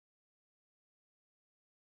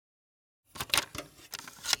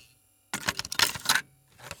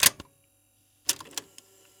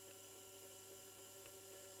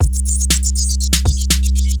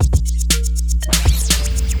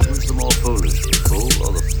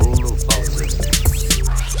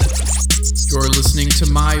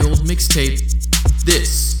Mixtape.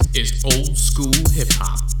 This is old school hip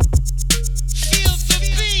hop. Feel the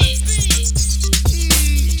beat.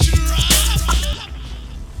 Drop.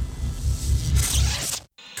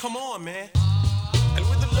 Come on, man. And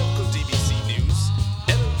with the local DBC news,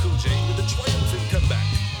 LL Cool J with a triumphant comeback.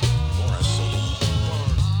 Morris solo.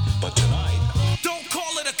 But tonight, Don't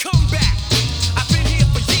call it a comeback. I've been here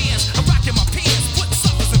for years. I'm rocking my pants, putting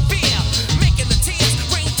suckers in fear, making the tears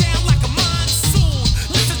rain down like a monsoon.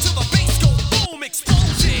 Listen to the bass go boom,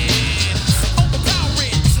 explosion,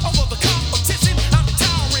 overpowering over the competition. I'm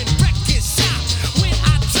towering, wrecking shop. When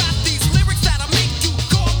I drop these lyrics that'll make you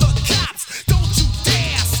call the cops. Don't you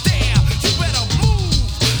dare stare. You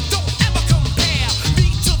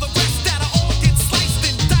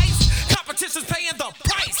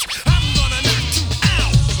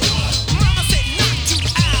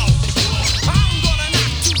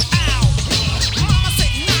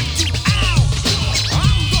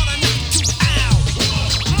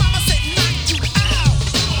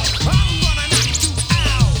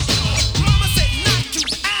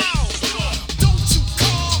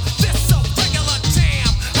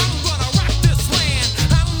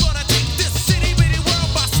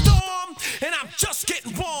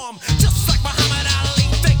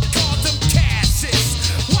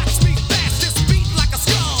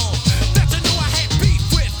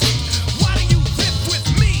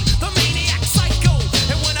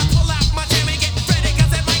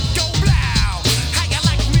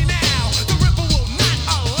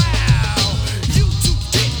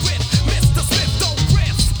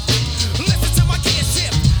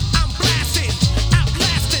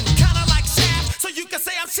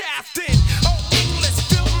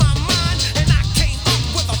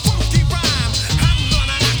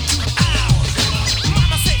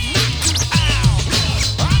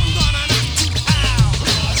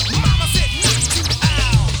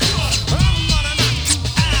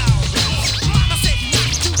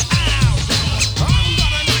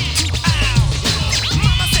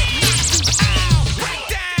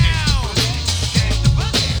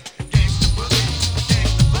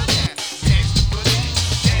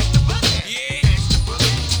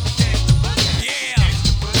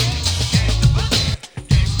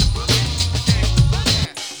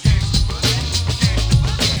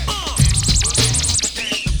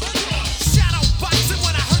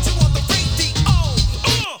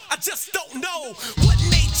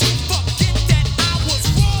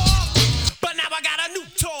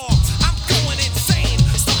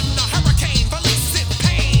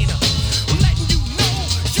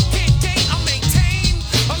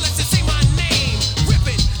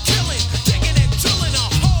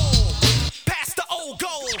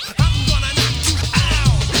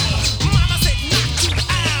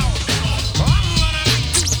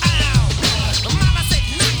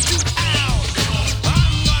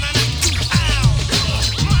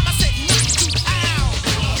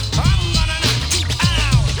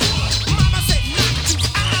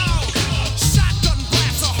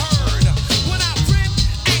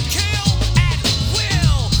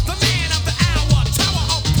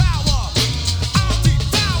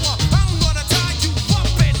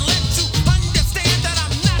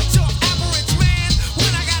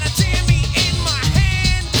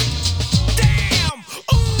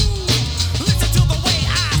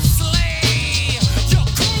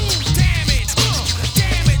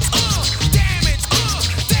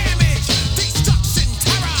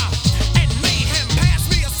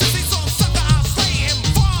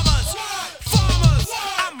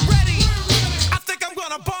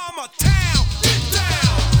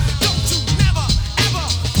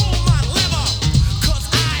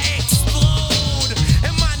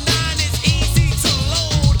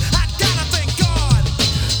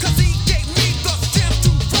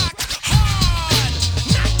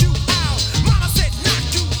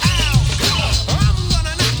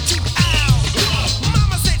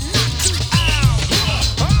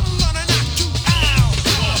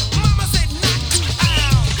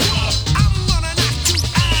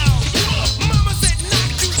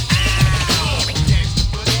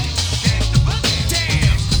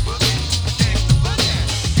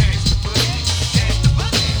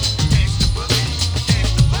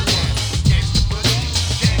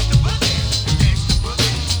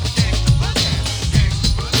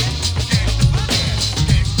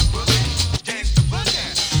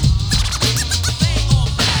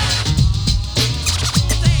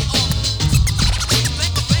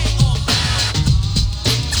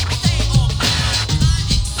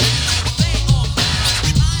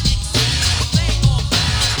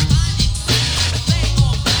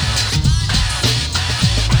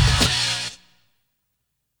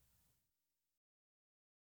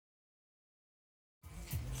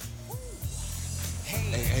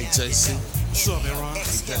JC. What's up, Aaron? Ain't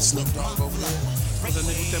that Snoop Dogg over there? Was that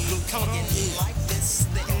nigga with that blue coat on? Yeah.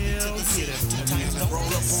 Hell yeah. Roll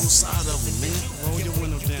up on the side of him, man. Roll your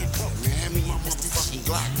window down. Man, hand me my motherfucking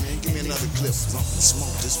Glock, man. Give me another clip. Smoke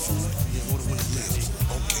this food. Yeah, roll the window down.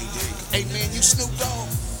 Okay, there you go. Hey, man, you Snoop Dogg?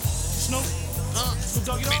 Snoop? Huh?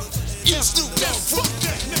 Snoop Dogg, you know? You Snoop Dogg? Fuck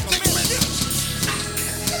that, nigga, man.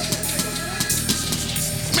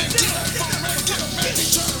 Man, get that phone, man. Get him, man. He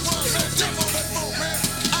trying to run, man. Get him on that phone, man.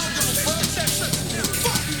 I don't give a fuck.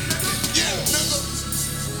 Fuck, nigga. Yeah, nigga.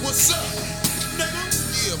 What's up? Nigga?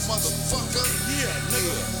 Yeah, motherfucker. Yeah,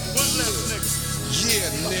 nigga. One left, nigga. Yeah,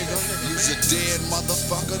 nigga. You's a dead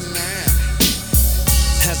motherfucker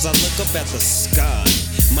now. As I look up at the sky,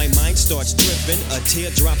 my mind starts dripping, a tear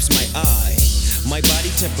drops my eye. My body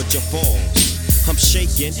temperature falls. I'm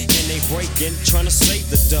shaking and they breaking, trying to save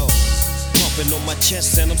the dough. Pumping on my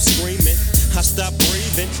chest and I'm screaming. I stop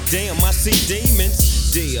breathing, damn, I see demons.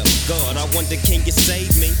 Dear God, I wonder, can you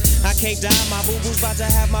save me? I can't die, my boo-boo's about to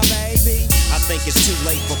have my baby. I think it's too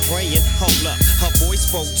late for praying. Hold up, her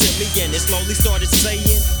voice spoke to me and it slowly started saying,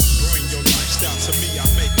 Bring your lifestyle to me, I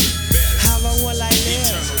make it better. how long will I live?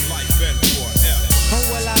 Eternal life better forever. Or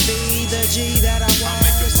will I be the G that I was? I'll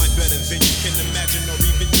make your life better than you can imagine or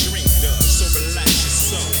even dream of. So relax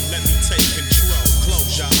your soul, let me take control.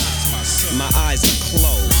 Close your eyes, my son. My eyes are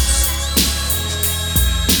closed.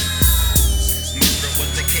 Murder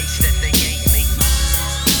was the case that they gave me.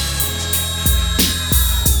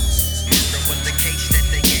 Murder was the case that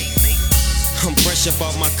they gave me. I'm fresh up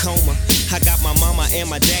off my coma. I got my mama and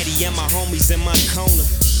my daddy and my homies in my corner.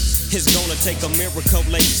 It's gonna take a miracle,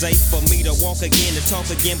 they say, for me to walk again, to talk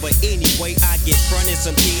again. But anyway, I get fronted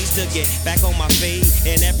some keys to get back on my feet.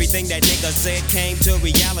 And everything that nigga said came to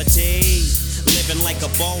reality. Living like a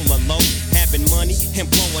baller low, having money and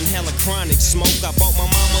blowing hella chronic smoke. I bought my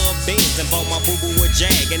mama a Benz and bought my boo-boo a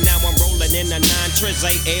Jag. And now I'm rolling in a 9 Triz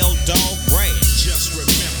AL dog rag. Just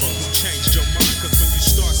remember who changed your mind, cause when you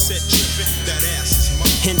start set tripping, that ass is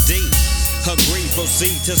mine. Indeed, agree,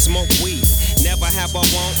 proceed to smoke weed. Never have a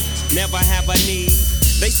want, never have a need.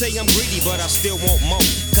 They say I'm greedy, but I still want more.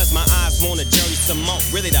 Cause my eyes wanna journey some more.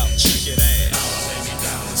 Really though. Check it out. Now I lay me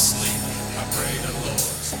down and sleep. I pray the Lord,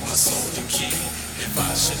 my soul to keep. If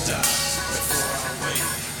I should die before I wake,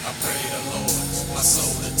 I pray the Lord, my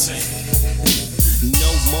soul to take.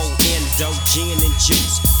 No more endo, gin and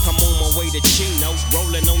juice. I'm on my way to Chino,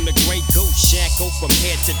 rolling on the Grey Goose. Shackle from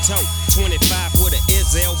head to toe. 25 with a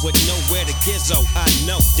Izzel with nowhere to gizzo. I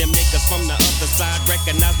know them niggas from the other side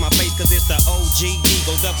recognize my face, cause it's the OG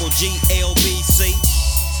Eagle, double G, LBC.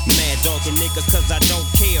 Mad dogging niggas cause I don't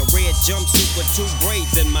care. Red jumpsuit with 2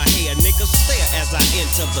 braids in my hair. Niggas stare as I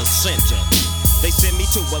enter the center. They send me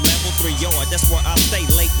to a level 3 yard, that's where I stay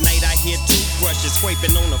late night. I hear toothbrushes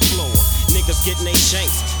scraping on the floor. Niggas getting they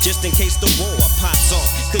shanks just in case the war pops off.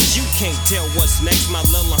 Cause you can't tell what's next. My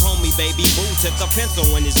little homie baby boo took a pencil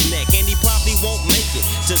in his neck, and he probably won't make it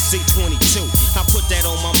to C22. I put that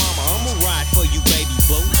on my mama, I'ma ride for you baby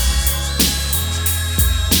boo.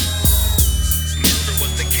 Murder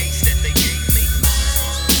was the case that they gave me.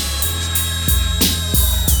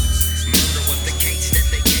 Murder was the case that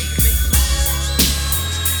they gave me.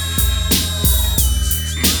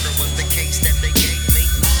 Murder was the case that they gave me.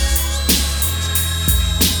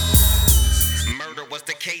 Murder was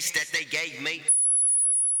the case that they gave me.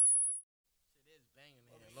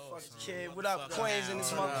 Kid, what up, Queens in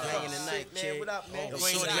this motherfucking tonight, man? What up, man?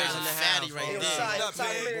 Queens raising the fatty right there.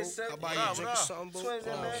 How about you drink something, boo?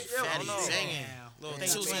 Fatty singing. Little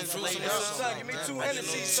two some fruits and Give me 2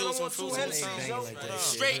 Hennessy's, so I want 2 Hennessy's, yo.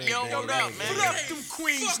 straight, yo. What up, man? What up, them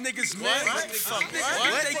Queens niggas, man? What?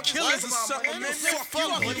 They killers or something, man.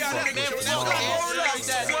 Fuck you. We got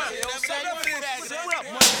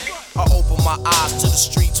I opened my eyes to the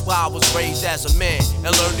streets where I was raised as a man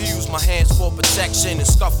and learned to use my hands for protection and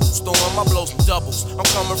scuffles. Throwing my blows from doubles. I'm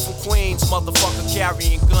coming from Queens, motherfucker,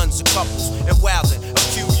 carrying guns and couples and wildin'. A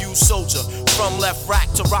QU soldier from left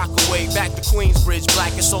rack to Rockaway, back to Queensbridge.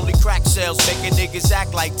 Black, it's only crack sales making niggas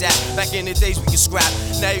act like that. Back in the days we could scrap.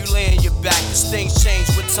 Now you laying your back. Cause things change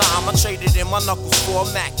with time. I traded in my knuckles for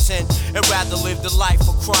a Mac 10 and rather live the life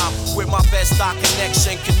of crime with my best stock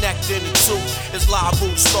connection. Connecting the two is live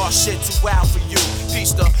root star shit too wild for you.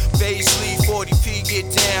 Peace to Paisley, 40p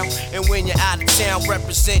get down. And when you're out of town,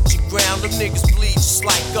 represent your ground. Them niggas bleed just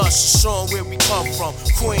like us, showing where we come from.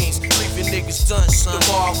 Queens, leaving niggas done, son. The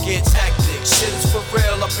ball gets hectic. Shit is for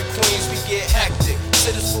real up in Queens, we get hectic.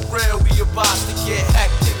 Shit is for real, we about to get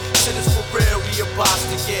hectic. Shit is for real, we about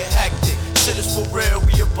to get hectic. Shit is for real,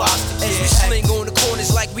 we about to get hectic. As we sling on the corner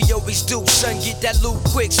honest like we always do. Son, get that loot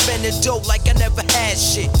quick, spending dough like I never had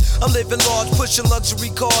shit. I'm living large, pushing luxury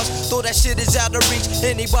cars. Though that shit is out of reach,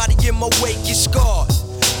 anybody in my way get scarred.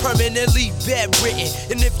 Permanently bedridden.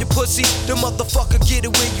 And if you pussy, the motherfucker get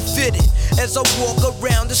it where you fit it. As I walk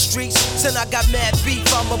around the streets, son, I got mad beef.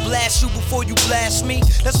 I'ma blast you before you blast me.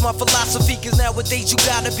 That's my philosophy, cause nowadays you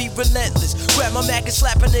gotta be relentless. Grab my Mac and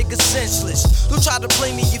slap a nigga senseless. Don't try to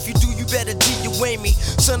blame me, if you do, you better DUA me.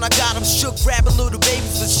 Son, I got him shook, grabbing little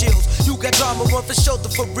babies for shields. You got drama, run for shoulder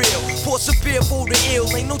for real. Pour some beer for the ill,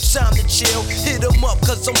 ain't no time to chill. Hit 'em up,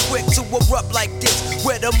 cause I'm quick to erupt like this.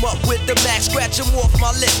 Wet 'em up with the Mac, scratch 'em off my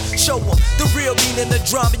lip. Show 'em the real meaning of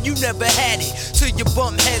drama, you never had it. Till you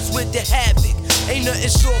bump heads with the havoc. Ain't nothing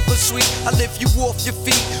soft or sweet, I lift you off your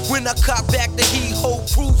feet. When I cock back the heat, whole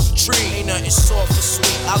proves the tree. Ain't nothing soft or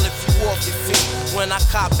sweet, I lift you off your feet. When I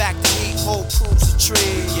cock back the heat, whole proves the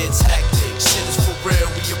tree. It's hectic, shit is for real,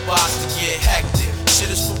 we about to get hectic. Shit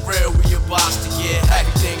is for real, we about to get hectic.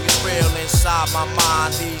 Everything is real inside my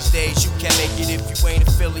mind these days. You can't make it if you ain't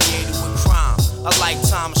affiliated with crime. A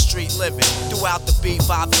lifetime of street living. Throughout the beef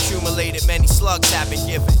I've accumulated, many slugs have been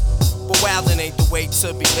given. But wildin' ain't the way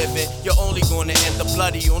to be living. You're only gonna end up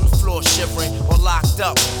bloody on the floor shivering, or locked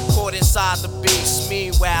up, caught inside the beast.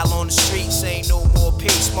 Meanwhile on the streets ain't no more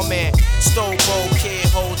peace. My man, Stone Cold Kid,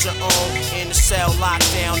 hold your own. In the cell,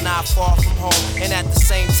 locked down, not far from home. And at the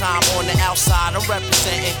same time on the outside I'm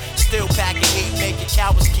representing. Still packing heat, making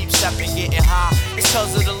cowards keep stepping, getting high. It's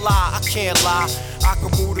cause of the lie, I can't lie. I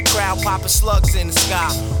can move the crowd, popping slugs in the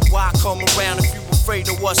sky. Why come around if you afraid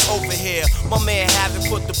of what's over here? My man haven't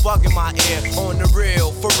put the bug in my ear. On the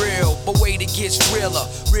real, for real, but wait, it gets realer.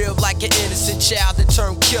 Real like an innocent child that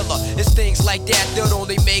turned killer. It's things like that that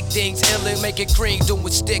only make things iller. Making cream,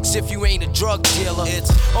 doing sticks if you ain't a drug dealer.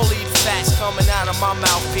 It's only the facts coming out of my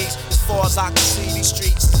mouthpiece. As far as I can see, these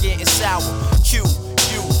streets is getting sour. Q,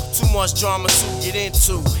 you, too much drama to get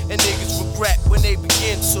into. And niggas regret when they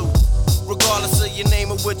begin to. Regardless of your name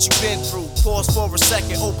or what you've been through. Pause for a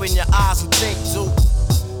second, open your eyes and think, dude.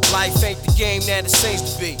 Life ain't the game that it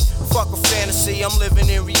seems to be. Fuck a fantasy, I'm living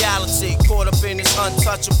in reality. Caught up in this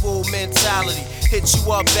untouchable mentality. Hit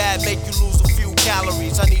you up bad, make you lose a few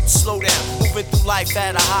calories. I need to slow down, moving through life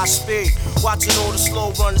at a high speed. Watching all the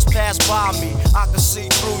slow runners pass by me, I can see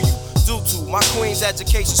through you. Due to my queen's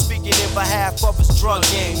education, speaking in behalf of his drug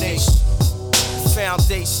game nation.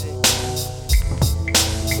 Foundation,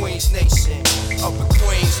 Queens Nation, up in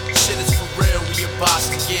Queens, shit is for real, we about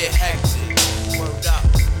to get hectic. Word up.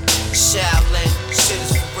 Shaolin, shit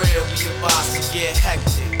is for real, we about to get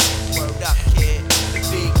hectic. Word up, kid. The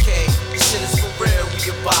BK, shit is for real, we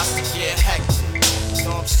about to get hectic. You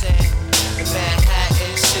know what I'm saying? The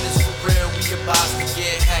Manhattan, shit is for real, we about to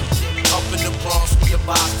get hectic. Up in the Bronx, we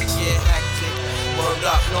about to get hectic. Word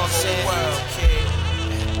up, you know what I'm saying? World, kid.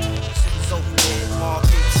 Shit is over there, all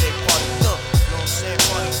people say party dunk. You know what I'm saying?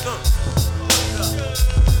 Party dunk.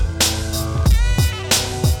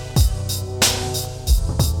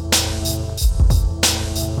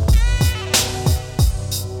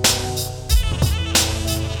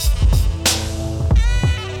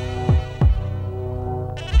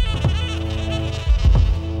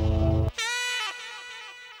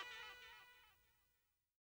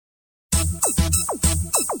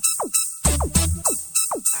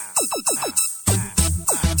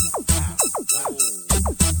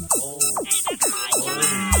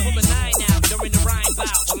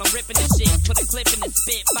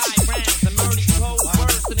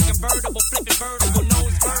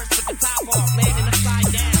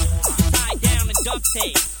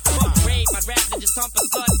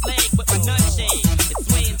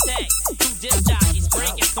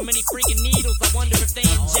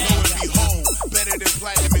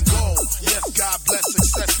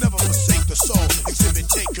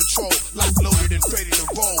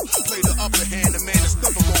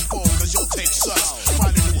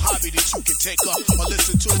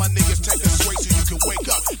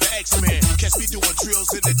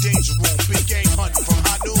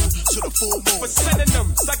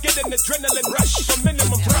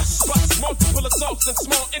 and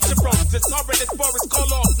small interrupts as hard as far as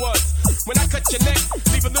call off was. When I cut your neck,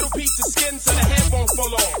 leave a little piece of skin so the head won't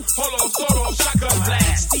fall off. Hold on, sort of, shotgun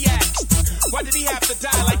blast. He asked, why did he have to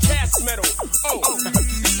die like cast metal? Oh,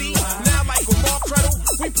 see, now like with Mark Credle,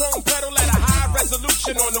 we prone pedal at a high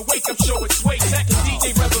resolution on the wake up show. It's Sway Tech and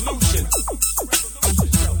DJ Revolution.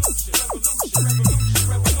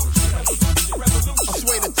 I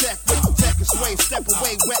sway the tech, with the tech and sway, step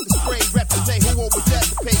away, wet and spray, represent who over death,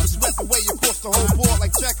 the paper swept away across the whole board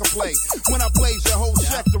like checker play. When I blaze your whole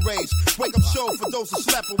sector raid, ways. Wake up show for those who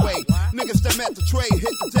slept away. Niggas that met the trade,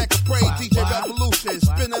 hit the deck and pray. DJ Revolution,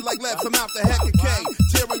 spinning like lead from out the heck of K,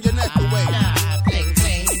 tearing your neck away. Bling,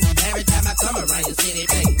 bling. Every time I come around your city,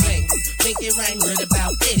 bling, bling. Think it rang word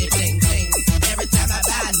about bitty, bling, bling. Every time I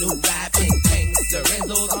buy a new ride, bling, bling.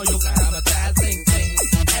 Lorenzo's on Yokohama ties, bling, bling.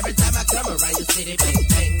 Every time I come around your city, bling,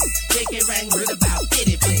 bling. Think it rang word about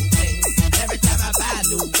bitty, bling, bling. Every time I buy a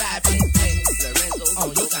new ride, bling, bling. Lorenzo's on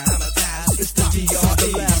Yokohama ties. It's the DRE.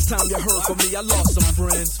 The last time you heard from me, I lost some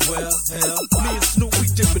friends. Well, hell, me and Snoop, we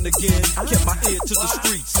dipping again. Kept my ear to the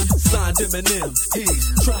streets. Signed Eminem. He's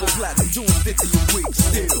triple platinum, doing 50 a week.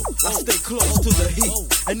 Still, I stay close to the heat.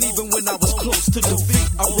 And even when I was close to defeat,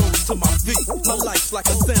 I rose to my feet. My life's like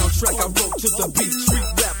a soundtrack, I wrote to the beat. Street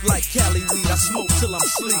rap like Cali weed, I smoke till I'm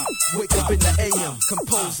sleep. Wake up in the AM,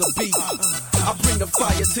 compose a beat. I bring the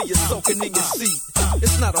fire till you're soaking in your seat.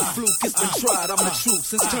 It's not a fluke, it's been tried, I'm the truth.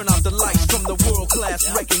 Since turn out the lights from the world-class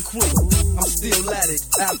wrecking crew, I'm still at it,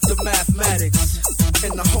 after mathematics.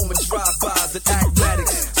 In the home and drive-bys and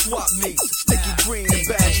acmatics. Swap meets, sticky green and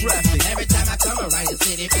bad traffic. Every time I come around your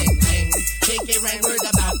city, bling, bling. Think it rang word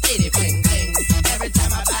about bitty, bling, bling. Every time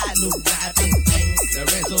I buy a new ride, bling, bling.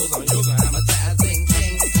 Lorenzo's on Yokohama ties, bling,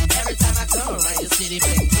 bling. Every time I come around your city,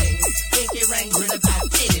 bling, bling. Think it rang word about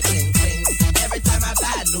bitty, bling, bling. Every time I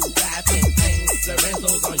buy a new ride, bling, bling.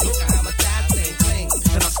 Lorenzo's on Yokohama ties, bling, bling.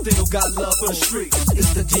 And I still got love for the streets.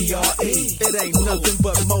 It's the DRE. It ain't nothing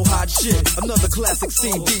but mohawk shit. Another classic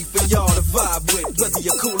CD for y'all to vibe with. Whether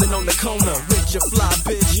you're cooling on the corner with your fly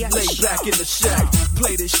bitch, lay back in the shack,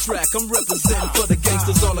 play this track. I'm representing for the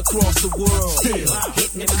gangsters all across the world. Still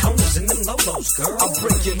hitting them corners and them lolos, girl. I'll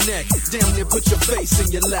break your neck, damn near put your face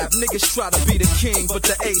in your lap. Niggas try to be the king, but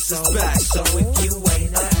the ace is back. So if you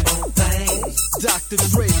ain't up on things, Dr.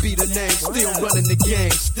 Dre be the name, still running the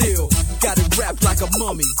game. Still got it wrapped like a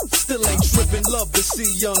mummy. Still ain't tripping, love to see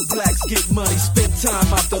young blacks get money. Spend time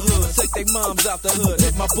out the hood, take their moms out the hood,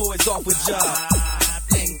 hit my boys off with jobs.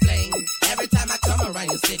 Bling, bling. Every time I come around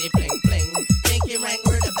your city, bling, bling. Think it rang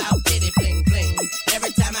word about bitty, bling, bling.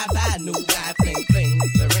 Every time I buy a new ride, bling, bling.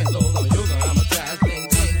 Lorenzo's on Yokohama ties, bling,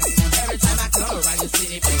 bling. Every time I come around your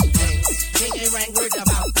city, bling, bling. Think it rang word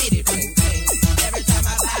about bitty, bling, bling. Every time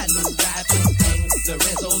I buy a new ride, bling, bling.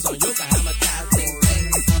 Lorenzo's on Yokohama ties, bling, bling.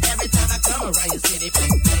 Every time I come around your city,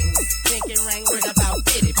 bling, bling. Think it rang word about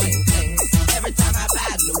bitty, bling, bling. Every time I buy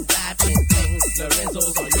a new ride, bling, bling.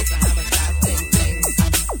 Lorenzo's on Yokohama ties, bling, bling.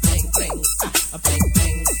 Bling, bling, bling,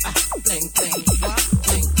 bling, bling, bling, what?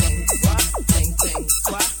 Bling, bling, what? Bling, bling,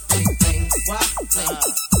 what? Bling, bling, what? Bling.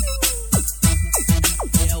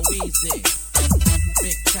 Weezy,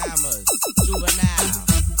 Big Timers, Juvenile,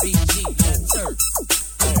 BG, Let's Search.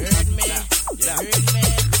 You heard me? You heard me?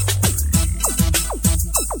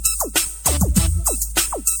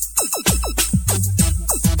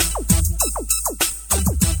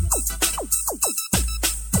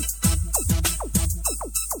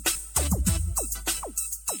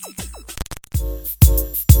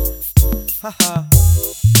 Haha.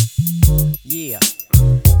 Yeah.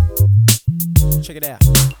 Check it out.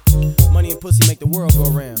 Money and pussy make the world go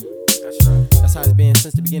round. That's right. That's how it's been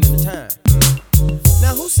since the beginning of time.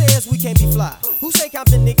 Now who says we can't be fly? Who say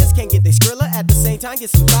Compton niggas can't get they Skrilla at the same time get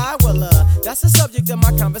some fly? Well, that's the subject of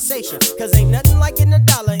my conversation. Cause ain't nothing like getting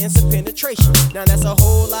 $1 and some penetration. Now that's a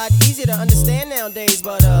whole lot easier to understand nowadays.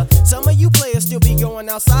 But some of you players still be going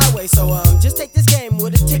out sideways. So just take this game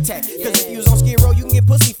with a tic-tac. Cause if you was on Skid Row, you can get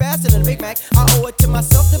pussy faster than a Big Mac. I owe it to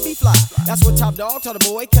myself to be fly. That's what Top Dog told the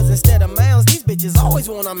boy. Cause instead of mounds, these bitches always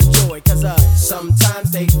want them enjoy. Cause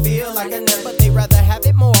sometimes they feel like a nut, but they rather have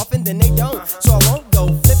it more often than they don't. So I won't go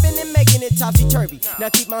flipping and making it topsy-turvy. Now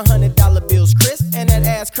keep my $100 bills crisp and that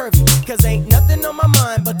ass curvy. Cause ain't nothing on my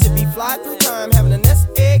mind but to be fly through time. Having a nest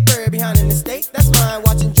egg bird behind an estate, that's fine.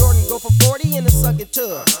 Watching Jordan go for 40 in a sunken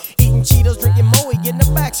tub. Eating Cheetos, drinking Moe, getting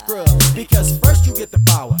a back scrub. Because first you get the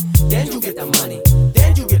power, then you get the money,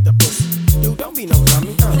 then you get the pussy. Dude, don't be no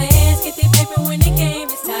dummy. Players get their paper when the game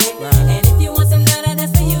is tight. Right. And if you want some nada,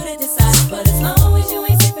 that's for you to decide. But as long as you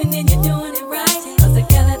ain't sipping, then you're doing it right. Cause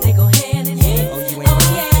together they go hand in hand. Oh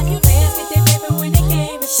yeah, players get their paper when the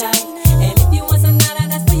game is tight. And if you want some nada,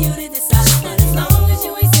 that's for you to decide. But as long as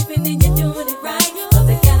you ain't sipping, then you're doing it right. Cause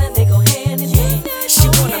together they go hand in hand. She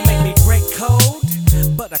wanna make me break code,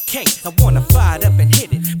 but I can't. I wanna fire it up and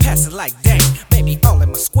hit it, pass it like dang. Baby all in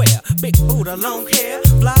my square, big Buddha, long hair,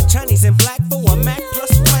 fly Chinese and black for a Mac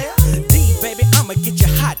plus player. D baby, I'ma get you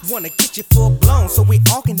hot, wanna get you full blown so we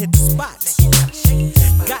all can hit the spot.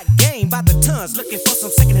 Got game by the tons, looking for some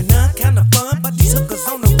second to none, kinda fun, but these hookers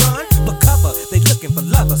on the run. For cover, they looking for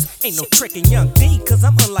lovers. Ain't no tricking young D, cause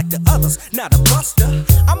I'm unlike the others, not a buster.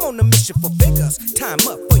 I'm on a mission for figures, time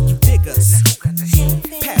up for you diggers.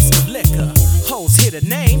 Pass the liquor. Hoes hear the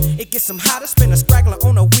name, it gets them hotter. Spin a straggler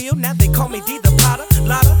on a wheel, now they call me D the Potter.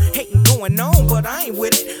 Lotta hating going on, but I ain't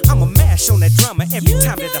with it. I'ma mash on that drummer every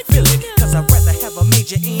time that I feel it. Cause I'd rather have a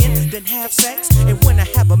major in than have sex. And when I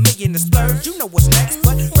have a million to splurge, you know what's next.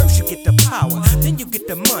 But first you get the power, then you get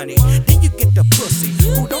the money, then you get the pussy.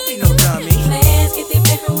 Who don't need no dummy. Players get their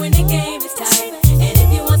paper when the game is tight. And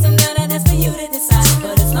if you want some nada, that's for you to decide.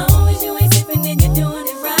 But as long as you ain't sipping, then you're doing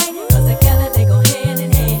it right. Cause together they go hand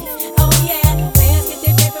in hand. Oh yeah, players get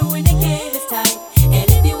their paper when the game is tight. And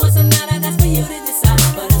if you want some nada, that's for you to decide.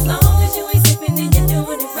 But as long as you ain't sipping, then you're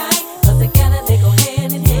doing it right. Cause together they go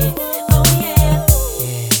hand in hand. Oh yeah.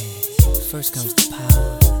 Yeah, first comes the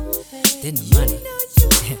power, then the money.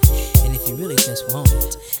 And if you really just want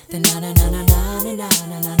it, then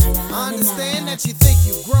understand that you think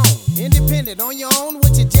you've grown, independent on your own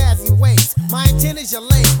with your jazzy ways. My intent is your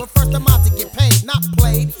late, but first I'm out to get paid, not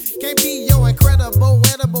played. Can't be your incredible,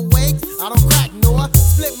 edible wigs. I don't crack nor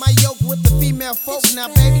split my yoke with the female folk. Now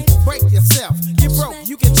baby, break yourself, get broke.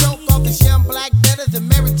 You can choke off this young black better than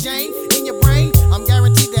Mary Jane. In your brain, I'm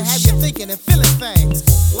guaranteed to have you thinking and feeling things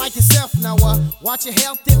like yourself. Now watch your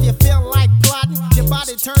health if you feel like plotting. Your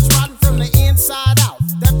body turns rotten from the inside out.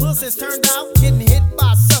 That pussy's turned out getting hit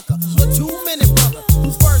by a sucker. A 2-minute brother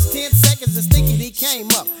whose first 10 seconds is thinking he came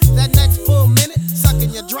up. That next full minute,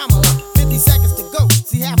 sucking your drama up. 50 seconds to go.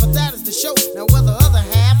 See, half of that is the show. Now, whether the other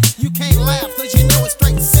half, you can't laugh, cause you know it's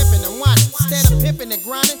straight sipping and whining. Instead of pimping and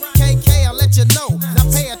grinding, KK, I'll let you know. Now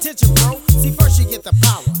pay attention, bro. See, first you get the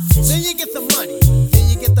power, then you get the money, then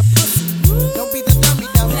you get the pussy. Don't be the dummy,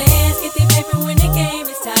 dummy. Players get their paper when the game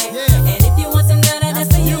is tight. Yeah. And if you want some nada,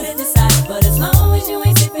 that's for you to decide. But as long as you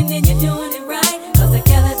ain't sipping, then you're doing it right. Cause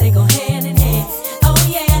together they go hand in hand. Oh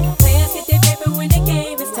yeah, players get their paper when the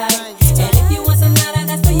game is tight. And if you want some nada,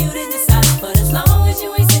 that's for you to decide. But as long as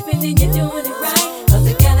you ain't sipping, then you're doing it right. Cause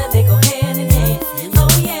together they go hand in hand. Oh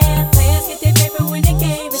yeah, players get their paper when the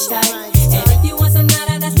game is tight. And if you want some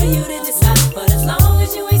nada, that's for you to decide. But as long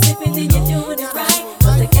as you ain't sipping, then you're doing it right.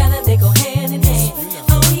 Cause together they go hand in hand.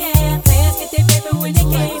 Oh yeah, players get their paper when the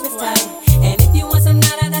game is tight. And if you want some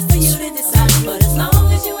nada, that's for you to decide. But as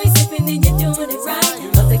long as you ain't sipping, then you're doing it right.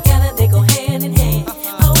 Cause together they go hand in hand.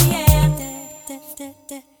 Oh yeah.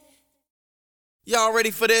 Y'all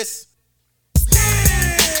ready for this?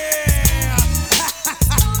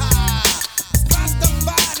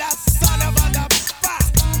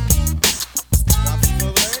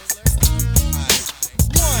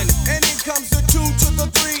 And then comes the 2 to the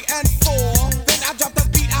 3 and 4. Then I drop the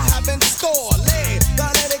beat I have in store. Lay the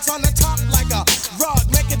lyrics on the top like a rug.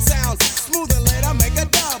 Make it sound smooth and later make a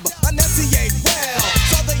dub. Enunciate well,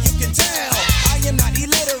 so that you can tell I am not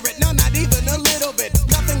illiterate, no, not even a little bit.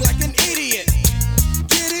 Nothing like an idiot.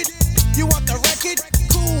 Get it? You want the record?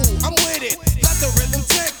 Cool, I'm with it. Let the rhythm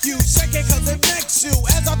take you, shake it cause it makes you.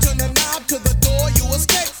 As I turn the knob to the door, you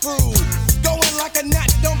escape through. Going like a nut,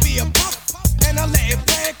 don't be a pup. And I let it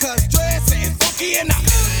play cause dress ain't funky enough.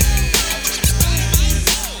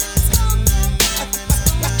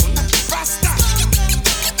 Rasta.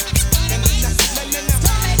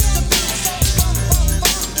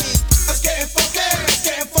 Let's get funky, let's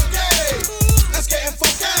get funky. Let's get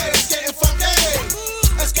funky, let's get funky.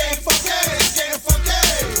 Let's get funky, let's get funky.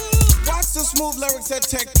 Watch the smooth lyrics that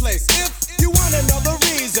take place. If you want another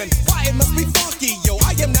reason why it must be funky, yo,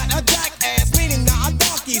 I am not a jackass, meaning not a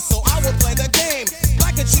donkey, so I will play the game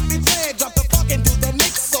like it should be played. Drop the funk and do the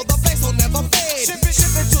mix so the bass will never fade. Ship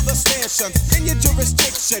it to the station in your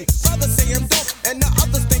jurisdiction. Brothers say I'm dope and the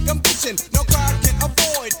others think I'm bitching. No crowd can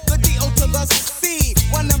avoid the D.O. to the C.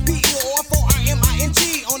 When I'm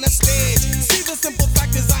P-E-O-R-4-I-M-I-N-G on the stage. See, the simple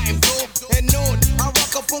fact is I am dope and known. I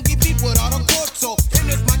rock a funky beat without a chord, so and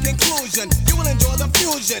it's my conclusion. You will enjoy the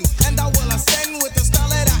fusion and I will ascend with the style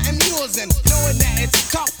that I am using. Knowing that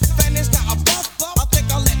it's tough and it's not a buff, I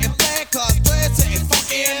think I'll let it play cause dreads ain't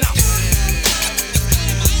funky enough.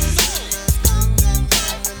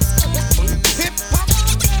 Hip hop.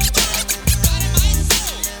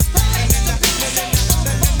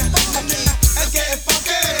 Let's get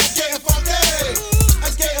funky, let's get funky.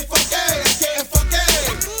 Let's get funky, let's get funky.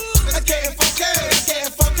 Let's get funky, let's get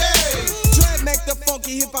funky. Dread make the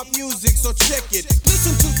funky hip hop music, so check it.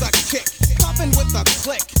 Listen to the kick, popping with the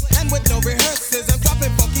click, and with no rehearsals, I'm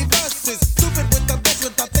dropping funky verses. Stupid with the bitch,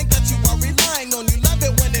 with the think that you are relying on. You love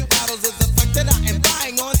it when it battles, is the fact that I am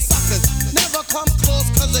buying on suckers. Never come close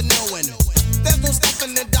cause of knowing. There's no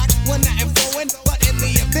stopping the dock when I am flowing, but in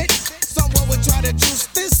the event someone would try to juice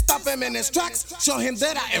this, stop him in his tracks, show him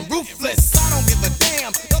that I am ruthless. I don't give a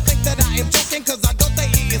damn, don't think that I am joking, cause I don't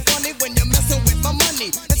think it is funny when you're messing with my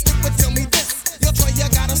money. And stick with tell me this, you'll try, you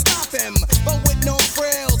gotta stop.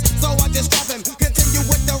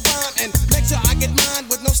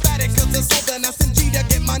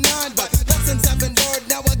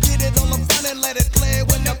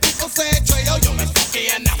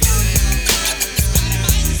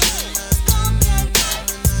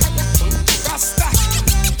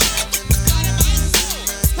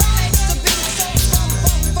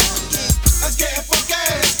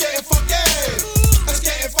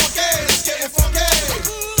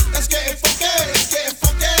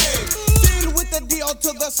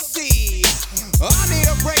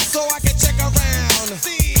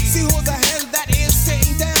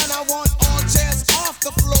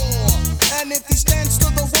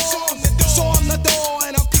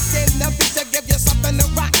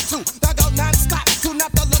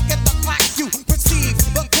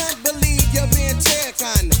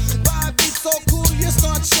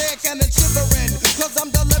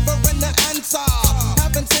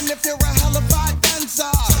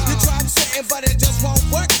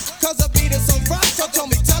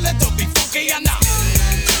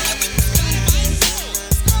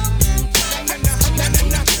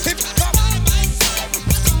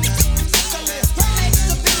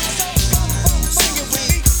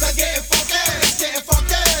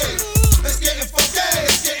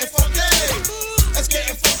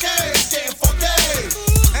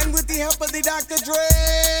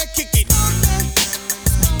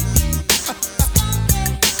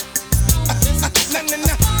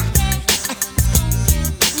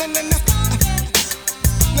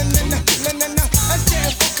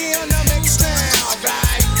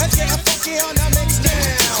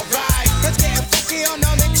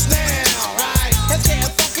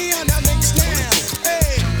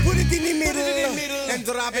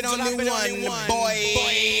 only one,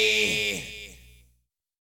 boy.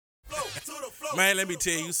 Man, let me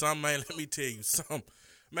tell you something.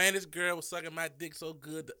 Man, this girl was sucking my dick so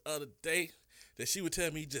good the other day that she would tell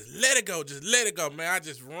me, just let it go, man. I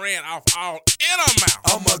just ran off all in her mouth.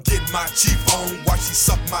 I'ma get my chief on while she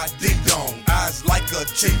suck my ding dong. Eyes like a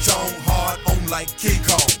ching chong, hard on like King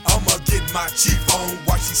Kong. I'ma get my chief on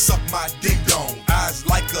while she suck my ding dong. Eyes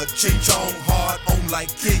like a ching chong, hard on like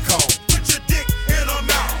King Kong. Put your dick in her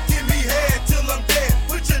mouth, give me head till I'm dead.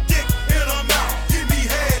 Put your dick in her mouth, give me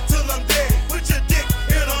head till I'm dead. Put your dick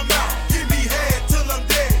in her mouth, give me head till I'm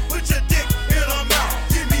dead. Put your dick in her mouth,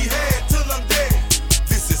 give me head till I'm dead.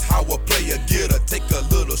 This is how a player get her. Take a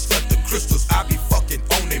little slut to crystals. I be fucking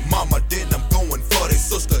on they mama, then I'm going for they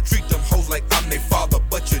sister. Treat them hoes like I'm they father,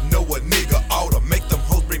 but you know a nigga oughta make them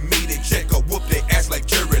hoes bring me they check or whoop they ass like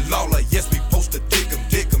Jerry Lawler. Yes, we post to dig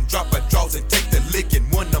them, drop our draws and take the licking.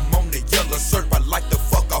 When I'm on the yellow surf, I like to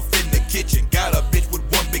fuck off in the kitchen. Got a bitch with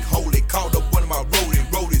one big hole, they called up one of my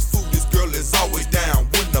roadies. Food, this girl is always down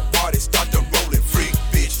when the party start to rollin'. Freak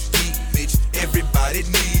bitch, geek bitch, everybody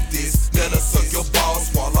need this. Let her suck your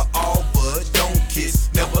balls, swallow all but don't kiss.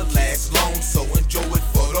 Never last long, so enjoy it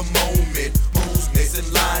for the moment. Who's next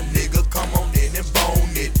in line, nigga? Come on in and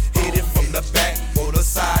bone it. Hit it from the back or the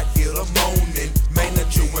side, hear the moaning. Man, the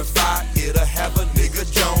chewing fire, it'll have a nigga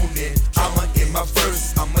joning. I'ma in my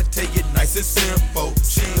verse, I'ma tell you nice and simple.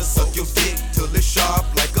 She'll suck your dick till it's sharp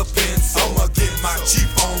like a pencil. I'ma get my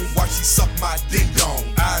chief on while she suck my ding dong.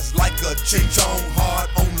 Eyes like a ching chong, hard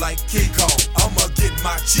on like King Kong. I'ma get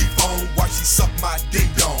my chief on while she suck my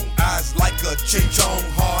ding dong. Eyes like a ching chong,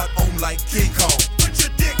 hard on like King Kong. Put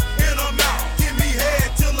your dick in her mouth, give me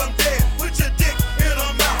head till I'm dead. Put your dick in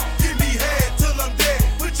her mouth, give me head till I'm dead.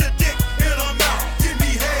 Put your dick in her mouth, give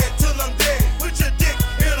me head till I'm dead. Put your dick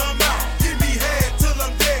in her mouth, give me head till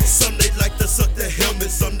I'm dead. Some they like to suck the helmet,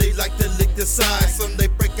 some they like to lick the side, some they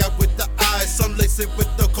break out with the eyes, some they sit with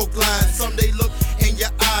the coke line, some they look in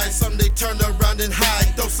your eyes, some they turn around and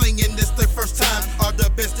hide. Don't singing this their first time, are the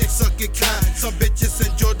best they suck it kind. Some bitches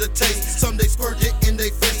enjoy the taste, some they squirt it in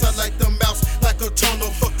their face. I like the mouse like a tunnel,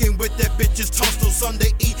 fucking with that bitch's tonsils. Some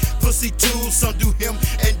they eat pussy too, some do him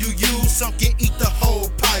and do you. Some can eat the whole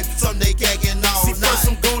pipe, some they gagging all night. First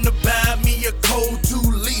I'm gonna buy me a cold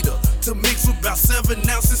 2-liter to mix with about 7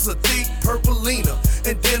 ounces of thick purpleina,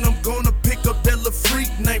 and then I'm gonna pick up that little freak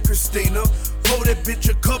named Christina. Pour that bitch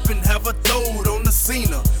a cup and have her throw it on the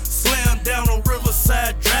Cena. Slam down on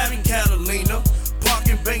Riverside driving Catalina. Park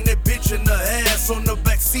and bang that bitch in the ass on the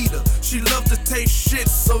backseater. She love to taste shit,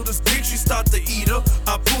 so this dick she start to eat her.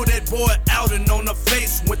 I pull that boy out and on her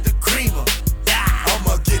face with the creamer.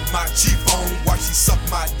 I'ma get my chief on while she suck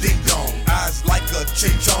my ding dong. Eyes like a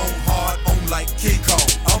ching chong, hard on like King Kong.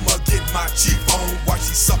 I'ma get my chief on while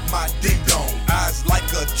she suck my ding dong. Eyes like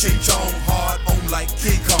a ching chong, hard on like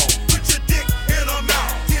King Kong. Put your dick in her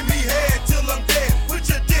mouth, give me head till I'm dead. Put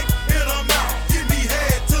your dick in her mouth, give me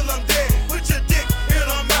head till I'm dead. Put your dick in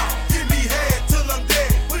her mouth, give me head till I'm dead.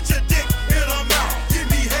 Put your dick in her mouth, give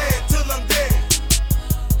me head till I'm dead.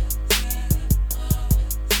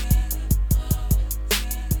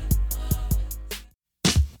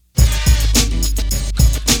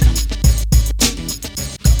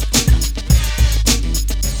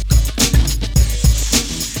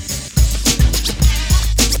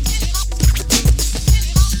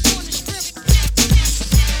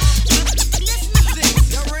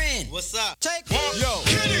 What's up? Take yo,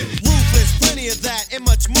 ruthless, plenty of that and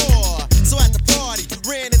much more. So at the party,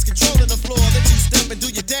 Ren is controlling the floor. Then you step and do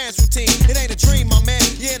your dance routine. It ain't a dream, my man.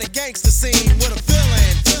 You're in a gangster scene with a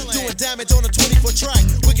villain doing damage on a 24 track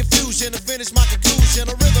with confusion. To finish my conclusion,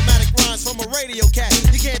 a rhythmatic rhymes from a radio cat.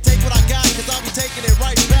 You can't take what I got, cause I'll be taking it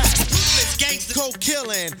right back. Ruthless gangster, coke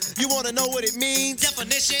killing. You wanna know what it means?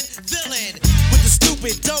 Definition, villain. With the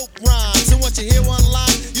stupid dope rhymes. And once you hear one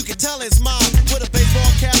line, you can tell it's mine. With a baseball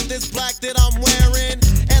cap this black that I'm wearing,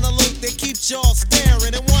 and a look that keeps y'all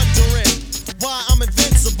staring and wondering why I'm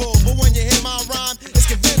invincible. But when you hear my rhyme, it's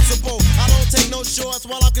convincible. I don't take no shorts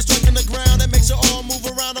while I'm constructing the ground. That makes you all move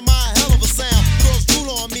around to my hell of a sound. Girls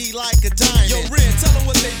drool on me like a diamond. Yo, Ren, tell them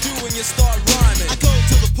what they do when you start rhyming. I go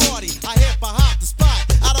to the party, I hip hop the spot.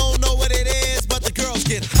 I don't know what it is, but the girls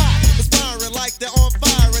get hot. Inspiring like they're on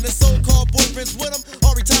fire, and the so-called boyfriends with them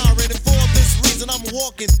are retiring. And for this reason, I'm a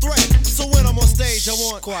walking threat. So when I'm on stage, I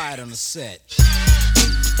want quiet on the set.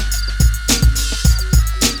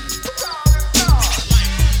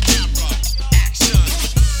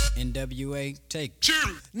 NWA, take two.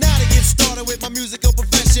 Now to get started with my musical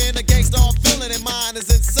profession, a gangsta all feeling in mind is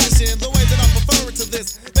in session. The way that I prefer it to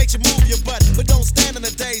this makes you move your butt, but don't stand in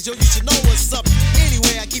the days. Yo, you should know what's up.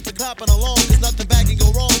 Anyway, I keep it clapping along, cause nothing bad can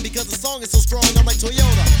go wrong. song is so strong, I'm like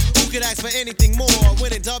Toyota. Who could ask for anything more?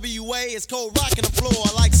 When in WA, it's cold rocking the floor.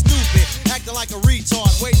 Like stupid, acting like a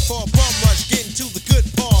retard, waiting for a bum rush, getting to the good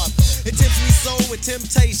part. It tempts me so with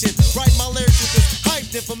temptation. Write my lyrics with this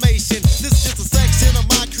hyped information. This is just a section of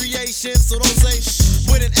my creation, so don't say shh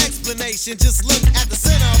with an explanation. Just look at the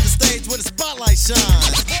center of the stage where the spotlight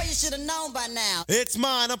shines. Boy, you should have known by now. It's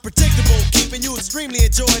mine, unpredictable, keeping you extremely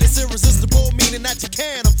enjoyed. It's irresistible, meaning that you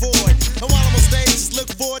can't avoid. And while I'm on stage, just look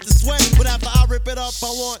forward to sweat. But after I rip it up, I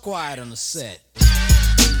want quiet on the set.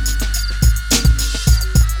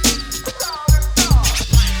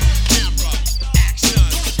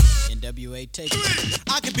 NWA take it.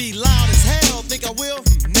 I could be loud as hell, think I will?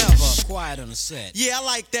 Never. Quiet on the set. Yeah, I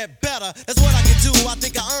like that better. That's what I can do. I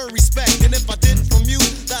think I earn respect. And if I didn't from you,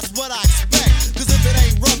 that's what I expect. Cause if it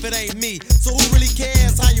ain't rough, it ain't me. So who really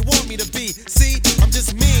cares how you want me to be? See, I'm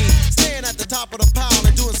just mean. Staying at the top of the pile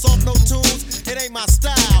and doing soft note tunes, it ain't my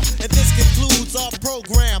style. And this concludes our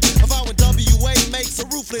program of how when WA makes a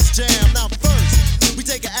ruthless jam. Now first, we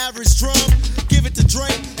take an average drum, give it to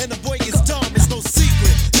Drake, and the boy gets dumb. It's no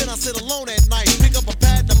secret. Then I sit alone at night, pick up a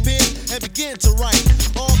pad and a pen, and begin to write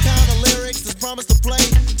all kind of lyrics that's promised to play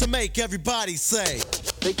to make everybody say.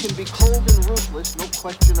 They can be cold and ruthless, no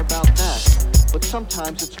question about that. But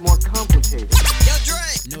sometimes it's more complicated. Yo, Dre!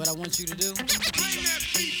 You know what I want you to do?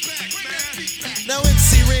 Now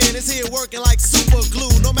MC Ren is here working like super glue.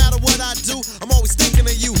 No matter what I do, I'm always thinking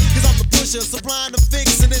of you. Cause I'm the pusher, supplying the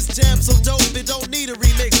fix. And this jam so dope, it don't need a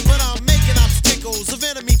remix. But I'm making obstacles of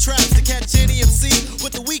enemy traps to catch any MC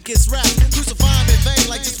with the weakest rap. Crucify me in vain,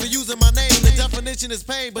 like just for using my name. The definition is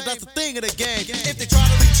pain, but that's the thing of the game. If they try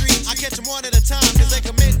to retreat, I catch them one at a time. Cause they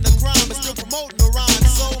committing a crime, but still promoting the rhyme.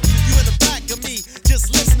 So you in the back of me,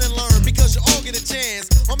 just listen and learn. Because you all get a chance,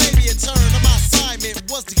 or maybe a turn. And my assignment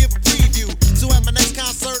was to give a preview. So at my next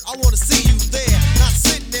concert, I wanna see you there. Not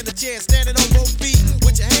sitting in a chair, standing on both feet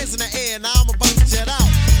with your hands in the air. Now I'm about to jet out,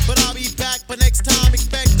 but I'll be back. But next time,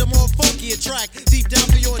 expect a more funkier track. Deep down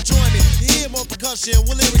for your enjoyment. You hear more percussion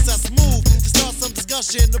with lyrics that smooth. To start some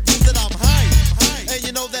discussion to prove that I'm hype. And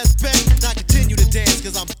you know that's bet. Now continue to dance,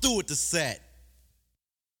 cause I'm through with the set.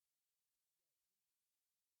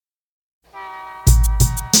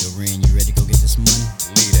 Yo, Ren, you ready to go get this money?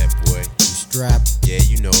 Leave that, boy. You strapped? Yeah,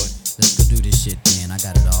 you know it. Let's go do this shit, man. I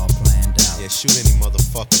got it all planned out. Yeah, shoot any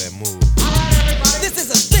motherfucker that moves. This is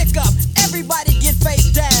a stick up. Everybody get face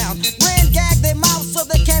down. Ren gag their mouth so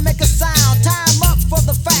they can't make a sound. Time up for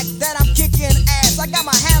the fact that I'm kicking ass. I got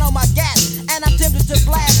my hand on my gas and I'm tempted to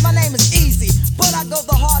blast. My name is Easy, but I go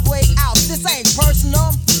the hard way out. This ain't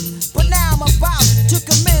personal, but now I'm about to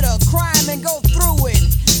commit a crime and go through it.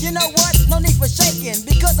 You know what? No need for shaking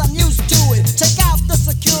because I'm used to it. Check out the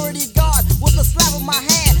security guard with a slap of my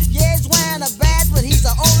hand. Yeah, he's wearing a badge, but he's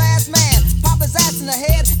an old ass man. Pop his ass in the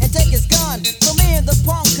head and take his gun. So me and the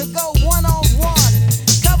punk could go one on one.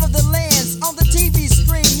 Cover the lens on the TV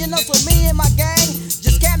screen. You know, so me and my gang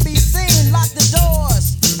just can't be seen. Lock the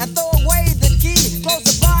doors and throw away the key. Close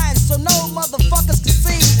the blinds so no motherfuckers can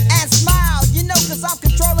see. And smile, you know, cause I'm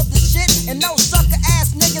control of the shit. And no sucker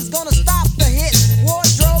ass niggas gonna stop the hit.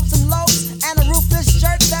 Wardrobe, some loafs, and a ruthless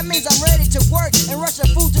shirt. That means I'm ready to work and rush the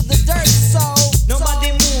food to the dirt. So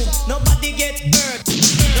nobody move, nobody get hurt.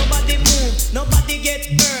 Nobody move, nobody get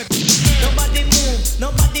hurt. Nobody move,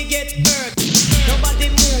 nobody get hurt. Nobody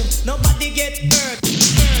move, nobody get hurt.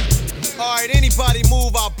 Alright, anybody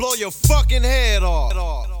move, I'll blow your fucking head off.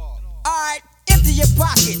 Alright, empty your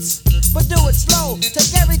pockets, but do it slow.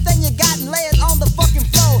 Take everything you got and lay it on the fucking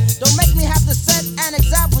floor. Don't make me have to set an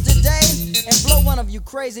example today and blow one of you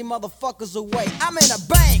crazy motherfuckers away. I'm in a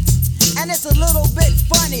bank, and it's a little bit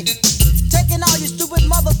funny. Taking all you stupid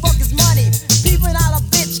motherfuckers' money. Peeping out a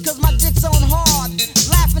bitch cause my dick's on hard.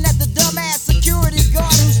 Laughing at the dumbass security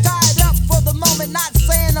guard who's tied up for the moment, not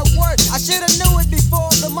saying a word. I should've knew it before,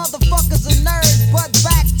 the motherfucker's a nerd. But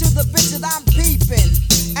back to the bitch that I'm peeping.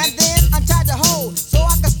 And then untied the hole so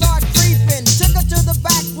I could start creeping. Took her to the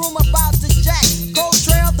back room about to jack. Go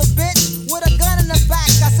trail the bitch with a gun in the back.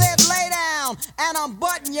 I said lay down and I'm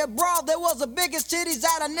butting your bra. There was the biggest titties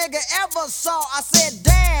that a nigga ever saw. I said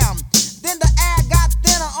damn. Then the air got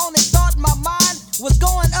thinner. Only thought my mind was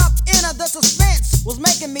going up in her. The suspense was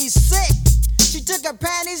making me sick. She took her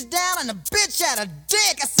panties down and the bitch had a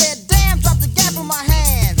dick. I said damn, drop the gap in my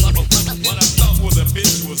hand. What I thought was a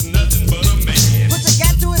bitch was nothing but a man. Put the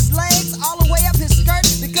gap to his legs, all the way up his skirt.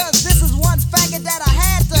 Because this is one faggot that I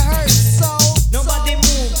had to hurt. So nobody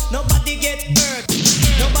move, nobody get hurt.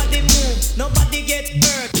 Nobody move, nobody get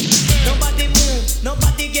hurt. Nobody move,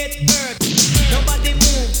 nobody get hurt. Nobody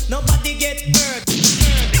move, nobody get hurt.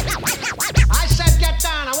 I said get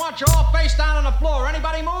down. I want you all face down on the floor.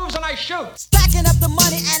 Anybody moves and I shoot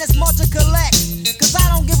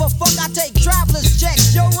give a fuck, I take travelers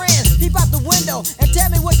checks. Your rent, peep out the window and tell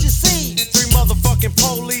me what you see. 3 motherfucking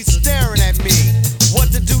police staring at me. What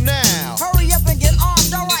to do now? Hurry up and get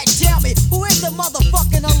armed, alright, tell me, who is the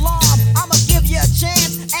motherfucking alarm? I'ma give you a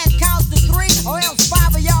chance and count to 3, or else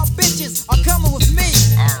 5 of y'all bitches are coming with me.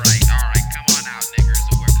 Alright, come on out, niggers,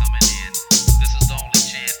 we're coming in. This is the only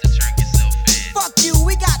chance to turn yourself in. Fuck you,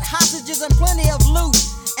 we got hostages and plenty of loot,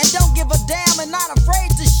 and don't give a damn and not afraid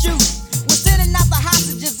to shoot. We're sending out the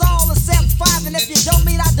hostages all except 5, and if you don't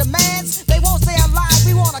meet our demands, they won't stay alive.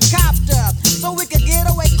 We want a copter, so we could get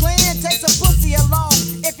away clean and take some pussy along.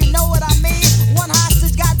 If you know what I mean, one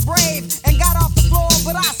hostage got brave and got off the floor,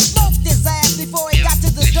 but I smoked his ass before he got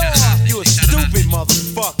to the door. You a stupid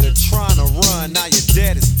motherfucker trying to run. Now you're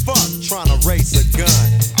dead as fuck trying to raise a gun.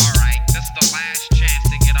 Alright, this is the last chance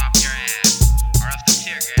to get off your ass, or else the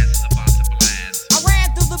tear gas is about to blast. I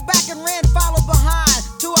ran through the back and ran followed behind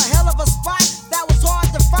to a hell of a spot that was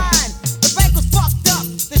hard to find. The bank was fucked up,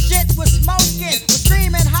 the shit was smoking, we're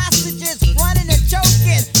screaming hostages, running and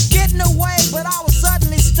choking, getting away, but I was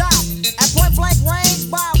suddenly stopped at point blank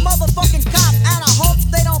range by a motherfucking cop. And I hope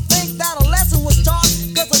they don't think that a lesson was taught,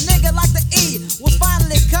 cause a nigga like the E was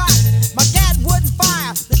finally caught. My gat wouldn't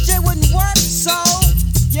fire, the shit wouldn't work, so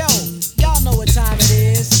yo, y'all know what time it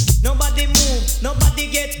is. Nobody move, nobody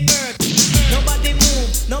get hurt. Nobody move,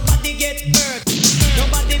 nobody get hurt.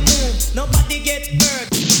 Nobody move, nobody get hurt.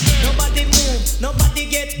 Nobody move, nobody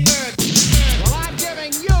get hurt. Well, I'm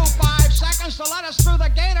giving you 5 seconds to let us through the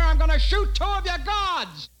gate, or I'm gonna shoot 2 of your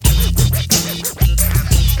guards.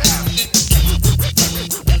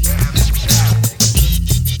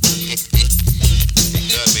 They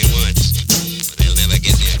got me once, but they'll never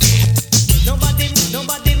get me again. Nobody move,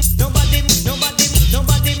 nobody move, nobody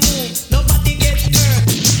get hurt.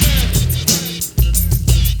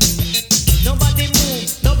 Nobody move,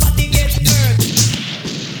 nobody get hurt.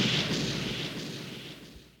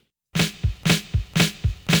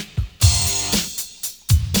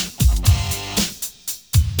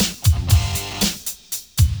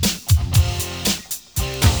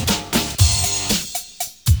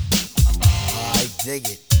 I dig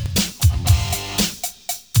it.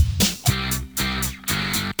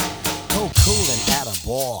 Coolin' at a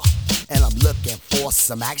bar, and I'm looking for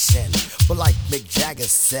some action. But like Mick Jagger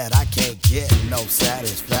said, I can't get no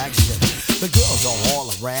satisfaction. The girls are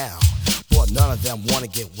all around, but none of them wanna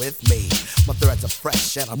get with me. My threads are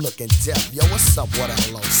fresh and I'm looking deaf. Yo, what's up, what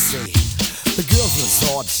LOC? The girls was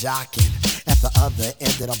all jocking at the other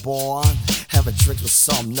end of the bar, having drinks with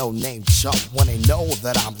some no-name chump when they know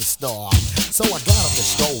that I'm the star. So I got up and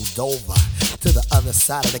strolled over to the other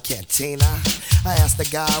side of the cantina. I asked the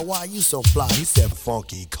guy, why you so fly? He said,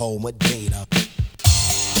 Funky Cold Medina.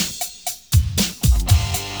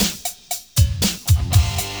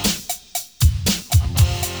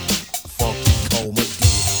 Funky Cold Medina.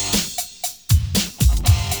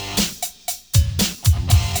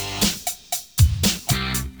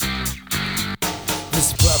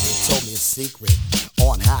 This brother told me a secret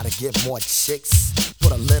on how to get more chicks.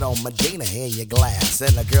 Put a little Medina in your glass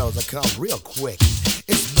and the girls will come real quick.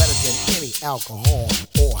 It's better than any alcohol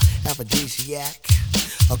or aphrodisiac.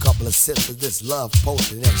 A couple of sips of this love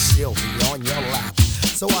potion and she'll be on your lap.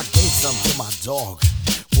 So I gave some to my dog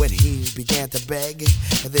when he began to beg.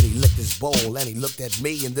 And then he licked his bowl and he looked at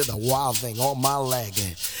me and did a wild thing on my leg.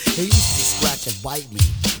 He used to scratch and bite me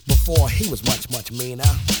before he was much, much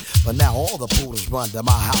meaner. But now all the poodles run to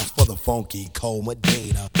my house for the Funky Cold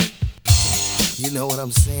Medina. You know what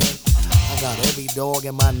I'm saying? I got every dog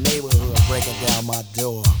in my neighborhood breaking down my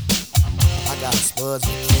door. I got Spuds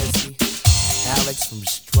McKenzie, Alex from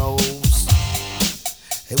Strohs.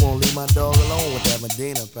 They won't leave my dog alone with that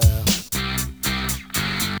Medina, pal.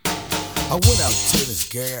 I went out to this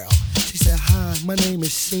girl. She said, hi, my name is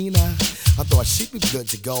Sheena. I thought she'd be good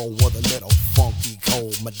to go with a little Funky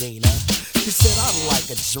Cold Medina. She said, I'd like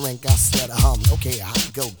a drink. I said, okay,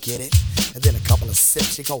 I'll go get it. And then a couple of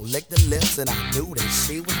sips, she go lick the lips, and I knew that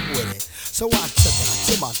she was with it. So I took her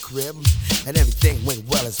to my crib, and everything went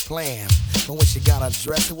well as planned. But when she got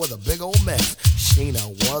undressed, it was a big old mess. Sheena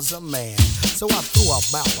was a man. So I threw her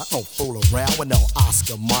out. I don't fool around with no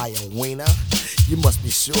Oscar Mayer wiener. You must be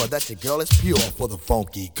sure that your girl is pure for the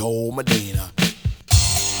Funky Cold Medina.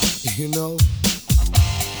 You know,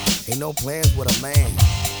 ain't no plans with a man.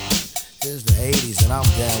 It's the 80s and I'm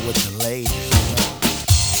down with the ladies, you know.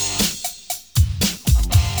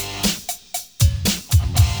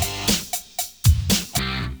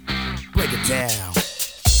 Break it down.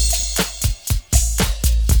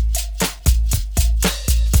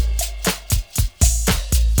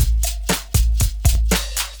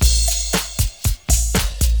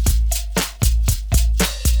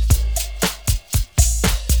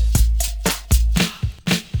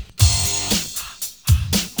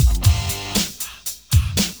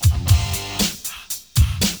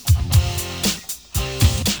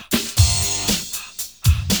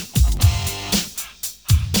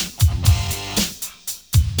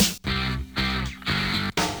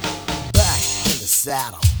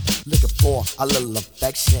 saddle, looking for a little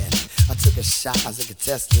affection. I took a shot as a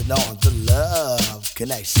contestant on the love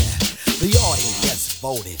connection. The audience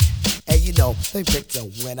voted, and you know, they picked a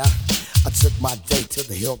winner. I took my date to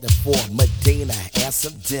the Hilton for Medina and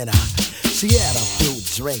some dinner. She had a few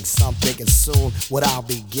drinks, I'm thinking soon what I'll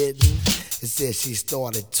be getting. Instead she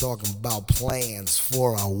started talking about plans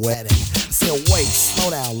for a wedding. I said, wait,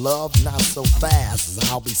 slow down, love, not so fast,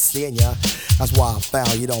 as I'll be seeing ya. That's why I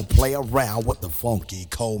found you don't play around with the funky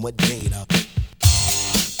cold Medina.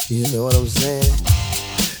 You know what I'm saying?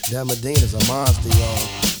 That Medina's a monster, y'all.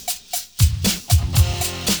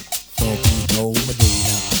 Funky cold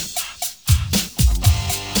Medina.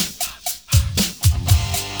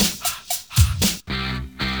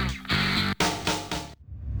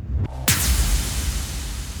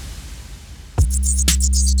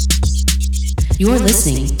 You're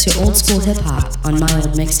listening to Old School Hip Hop on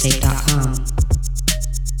myoldmixtape.com.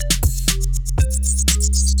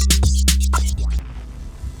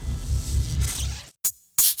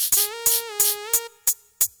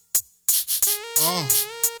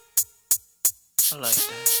 I like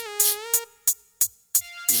that.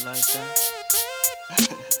 You like that?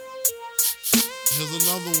 Here's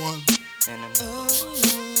another one. And another one.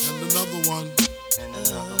 And another one. And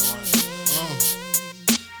another one.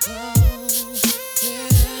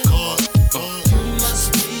 You must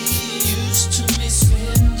be used to me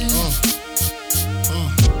spending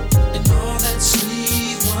and all that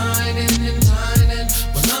sweet whining and dining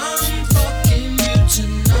when I'm fucking you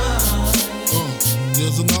tonight.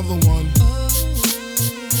 There's another one.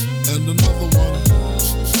 And another one.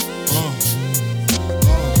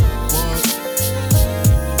 What?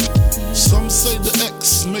 Some say the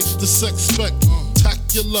X make the sex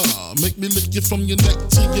spectacular. Make me lick you from your neck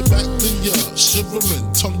to your back, then you're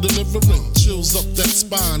shivering, tongue delivering, chills up that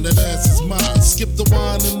spine, that ass is mine. Skip the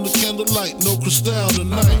wine and the candlelight, no crystal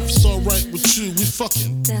tonight. It's alright with you, we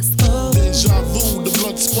fucking. Deja vu, the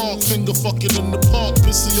blood spark, finger fucking in the park,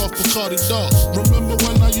 pissy off Bacardi Dark. Remember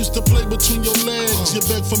when I used to play between your legs? You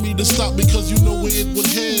begged for me to stop because you know where it would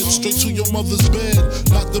head. Straight to your mother's bed,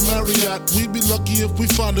 not the Marriott. We'd be lucky if we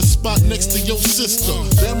find a spot next to your sister.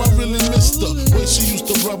 Damn, I really missed her. Way she used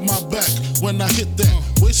to rub my back when I hit that.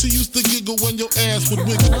 Way she used to giggle when your ass would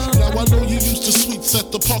wiggle. Now I know you used to sweets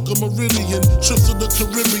at the Parker Meridian, trips to the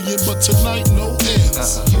Caribbean, but tonight no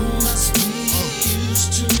ends. You must be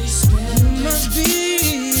used to me spending. You must be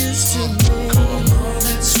used to me. And all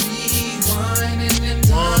that sweet whining and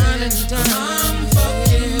dining when I'm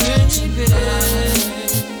fucking you tonight.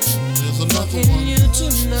 There's another one. You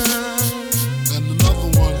tonight. And another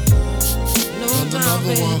one. No and doubt,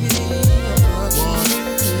 another one. baby.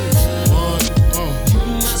 You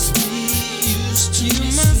must be used to me.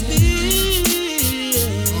 You must be.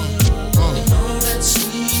 And all that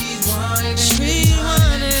sweet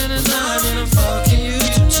whining and dining and fucking you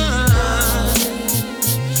tonight.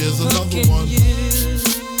 Here's another one.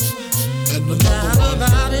 And another one.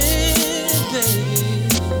 About it, baby.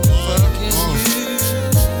 Fucking you.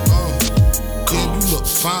 Damn, you look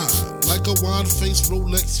fine. Like a wine-faced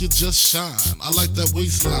Rolex, you just shine. I like that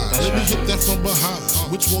waistline. Let me hit that from behind.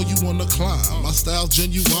 Which wall you wanna climb? My style's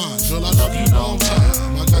genuine. Girl, I love you long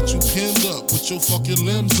time. I got you pinned up with your fucking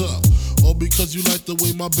limbs up. All because you like the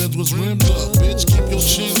way my Benz was rimmed up. Bitch, keep your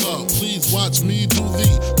chin up. Please watch me do the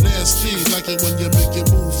nasty. Like it when you make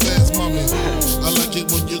it move fast, mommy. I like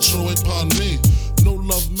it when you throw it upon me. No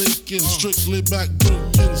love making, strictly back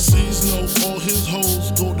breaking. Sees no, all his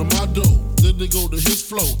hoes go to my dough. Then they go to his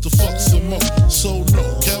flow to fuck some more. So no,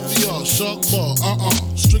 caviar, shark bar,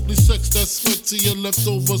 strictly sex, that's sweat to your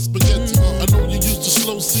leftover spaghetti. I know you used to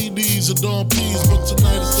slow CDs and Dawn P's, but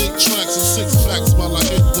tonight it's 8 tracks and 6 packs while I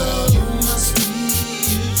get down. You must be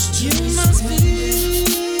used to me. You must be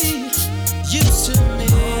used to me.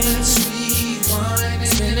 All that sweet wine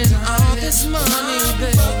spending all this money,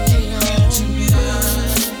 baby.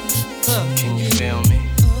 Can you feel me?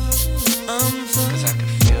 Cause I can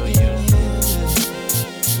feel you.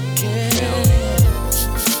 Can you feel me?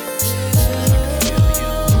 I can feel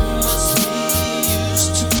you. Must be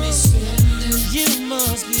used to me spending. You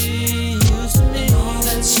must be used to me. All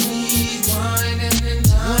that sweet whining and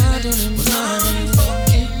dining. When I'm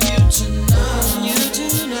fucking you tonight. You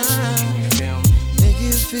tonight. Can you feel me? Make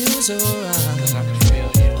you feel so right. Cause I can feel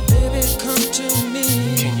you. Baby, come to me.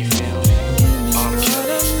 Can you feel me? I'm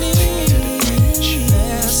killing.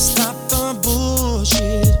 Stop the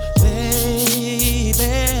bullshit, baby.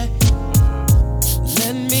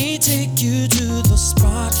 Let me take you to the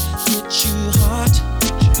spot, get you hot.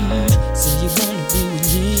 Say you wanna be with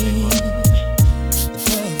me.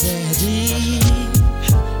 Already.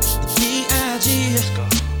 B.I.G.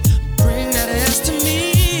 Bring that ass to me.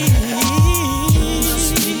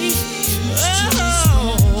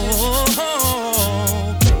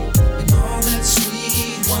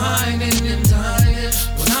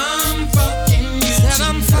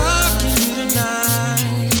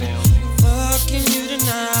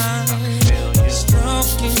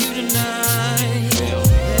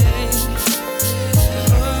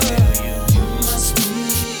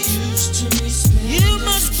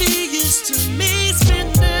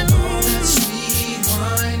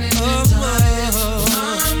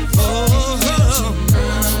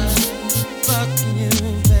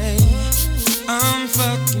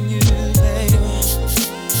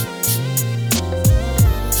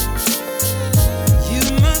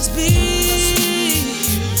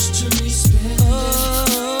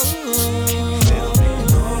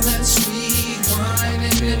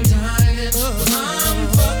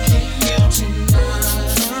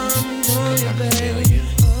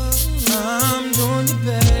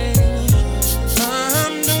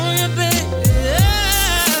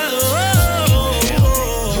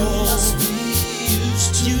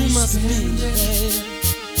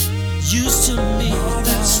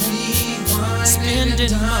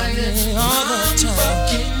 spending money all the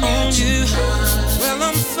time on you. Well,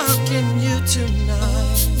 I'm fucking you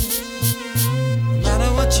tonight. No matter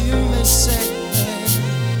what you may say,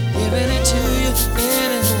 giving it to you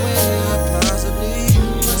any way I possibly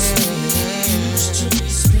can. Used to be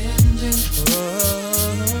spending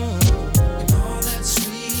and all that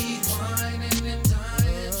sweet whining and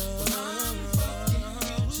dining. Well, I'm fucking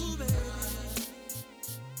you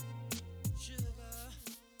tonight.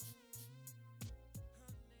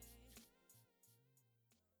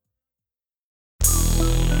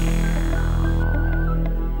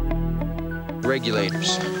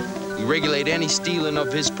 Regulators. We regulate any stealing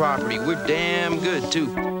of his property. We're damn good, too.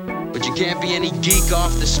 But you can't be any geek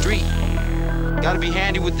off the street. Gotta be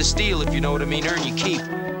handy with the steel, if you know what I mean. Earn your keep.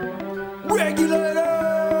 Regulators!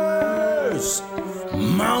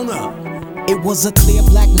 Mount up! It was a clear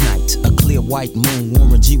black night, a clear white moon.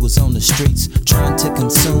 Warren G was on the streets, trying to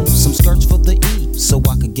consume some skirts for the E, so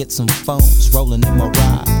I could get some phones. Rolling in my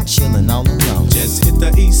ride, chilling all alone. Just hit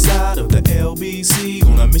the east side of the LBC,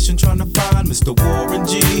 on a mission trying to find Mr. Warren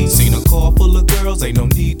G. Seen a car full of girls, ain't no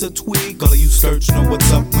need to tweak. All of you skirts know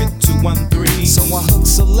what's up with 213. So I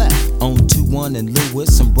hooked a left on 21 and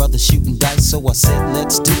Lewis. Some brothers shooting dice, so I said,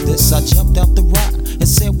 let's do this. I jumped out the ride and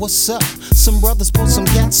said, what's up? Some brothers pulled some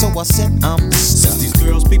gas, so I said, I'm stuck. Since these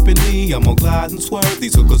girls peeping me, I'm gonna glide and swerve.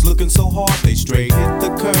 These hookers looking so hard, they straight hit the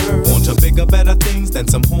curve. Want to bigger, better things than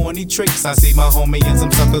some horny tricks. I see my homie and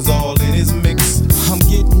some suckers all in his mix. I'm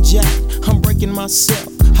getting jacked, I'm breaking myself.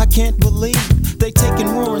 I can't believe they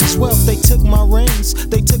taking Warren's wealth. They took my rings,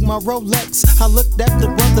 they took my Rolex. I looked at the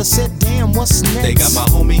brother, said, damn, what's next? They got my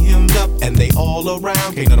homie hemmed up and they all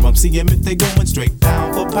around. Can't none of them see him if they going straight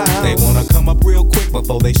pound for pound. They wanna come up real quick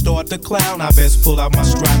before they start to clown. I best pull out my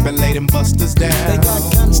strap and lay them busters down. They got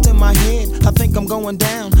guns to my head, I think I'm going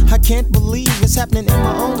down. I can't believe it's happening in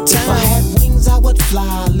my own town. If I had wings, I would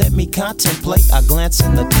fly, let me contemplate. I glance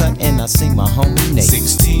in the cut and I see my homie Nate.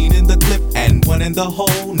 16 in the clip and 1 in the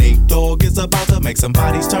hole. Nate Dogg is about to make some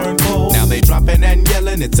bodies turn cold. Now they dropping and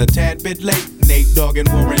yelling, it's a tad bit late. Nate Dogg and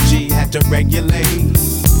Warren G had to regulate.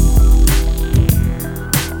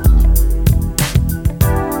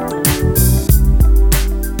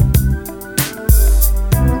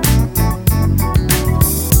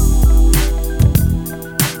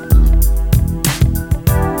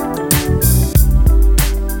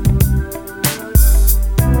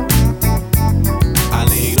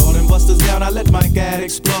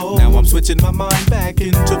 Explode. Now I'm switching my mind back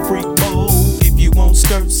into freak mode. If you won't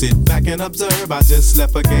skirt, sit back and observe. I just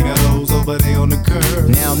left a gang of those over there on the curb.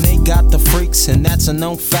 Now they got the freaks and that's a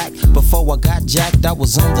known fact. Before I got jacked, I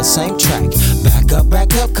was on the same track.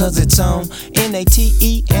 Back up, cause it's on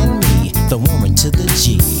N-A-T-E and me, the Warren to the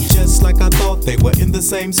G. Just like I thought, they were in the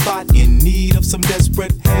same spot, in need of some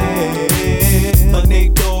desperate help. The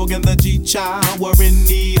Nate Dogg and the G-Child were in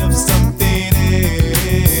need of something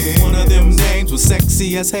else. One of them dames was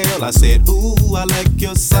sexy as hell. I said, ooh, I like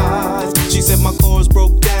your size. She said my chords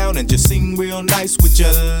broke down and just sing real nice. Would you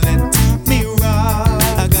let me ride?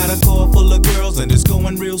 I got a car full of girls and it's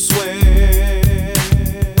going real swell.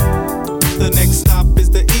 The next stop is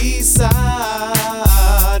the East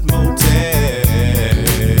Side Motel.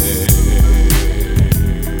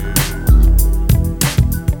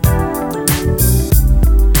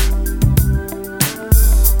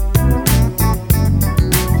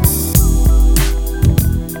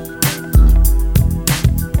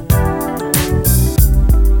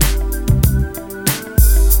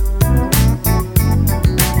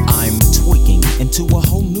 To a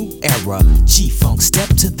whole new era, G-Funk, step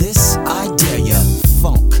to this, I dare ya.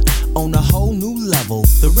 Funk on a whole new level.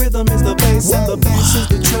 The rhythm is the bass and the bass is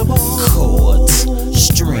the treble. Chords,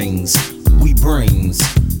 strings, we brings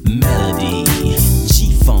melody.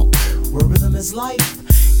 G-Funk, where rhythm is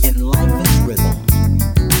life and life is rhythm.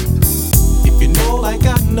 If you know like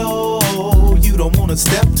I know, you don't wanna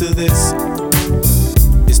step to this.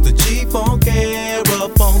 It's the G-Funk era,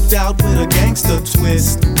 funked out with a gangster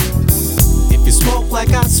twist. If you smoke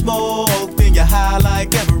like I smoke, then you're high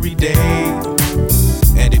like every day.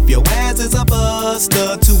 And if your ass is a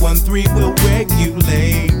buster, 213 will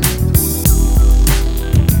regulate.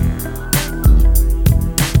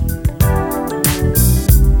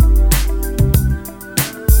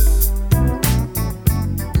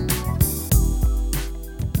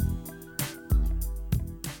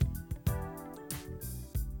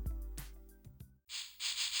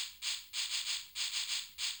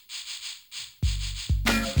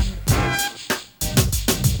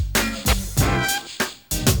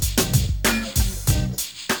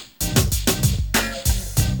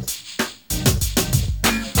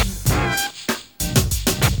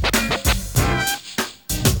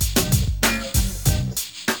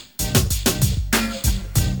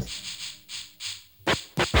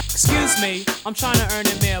 me. I'm trying to earn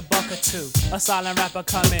a mere buck or two. A silent rapper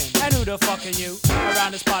come in. And who the fuck are you?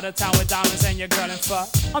 Around this part of town with diamonds and your girl in fur.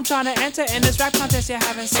 I'm trying to enter in this rap contest you're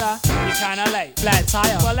having, sir. You're kinda late. Flat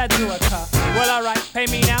tire. Well, let's do a cut. Well, alright. Pay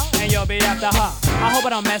me now and you'll be after her. I hope I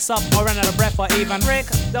don't mess up or run out of breath or even Rick.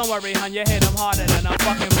 Don't worry, hun. You hit him harder than a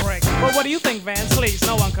fucking brick. But what do you think, Vance? Please,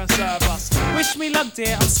 no one can serve us. Wish me luck,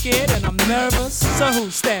 dear. I'm scared and I'm nervous. So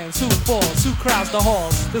who stands? Who falls? Who crowds the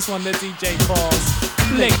halls? This one the DJ calls.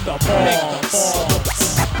 Lick the balls. Lick the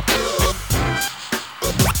balls.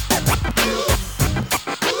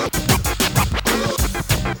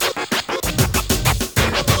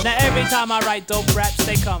 Now every time I write dope raps,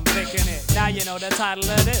 they come picking it. Now you know the title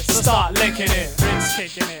of this, so start licking it. Bricks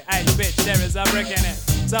kicking it, hey bitch, there is a brick in it.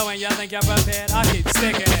 So when you think you're prepared, I keep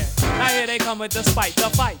sticking it. Now here they come with the spite, the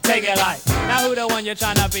fight, take it light. Now who the one you're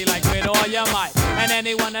trying to be like with all your might? And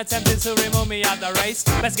anyone attempting to remove me out the race,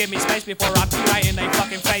 let's give me space before I pee right in they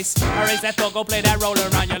fucking face. Erase that thought, go play that role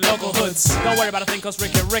around your local hoods. Don't worry about a thing, cause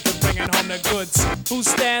Rick is bringing home the goods. Who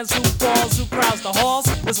stands, who falls, who crowds the halls?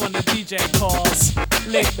 This one the DJ calls.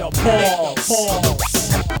 Lick the balls.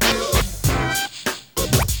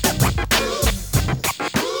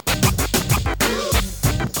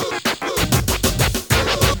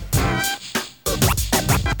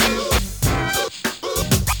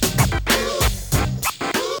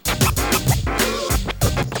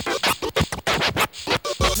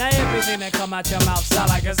 Now everything that come out your mouth sound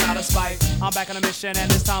like it's out of spite. I'm back on a mission and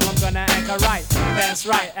this time I'm gonna anchor right. That's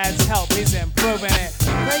right, as help, he's improving it.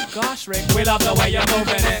 Great gosh, Rick, we love the way you're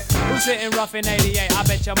moving it. Who's sitting rough in 88? I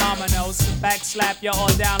bet your mama knows. Back slap you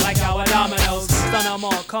all down like our dominoes. Stun them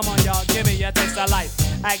all, come on y'all, give me a taste of life.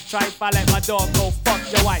 Act tripe, I let my dog go fuck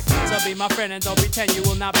your wife. So be my friend and don't pretend you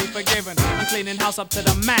will not be forgiven. I'm cleaning house up to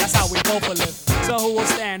the max, that's how we both will live. So who will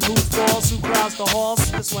stand, who falls, who crowds the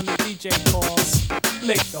halls? This one the DJ calls.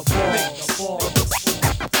 Lick the balls. Lick the balls.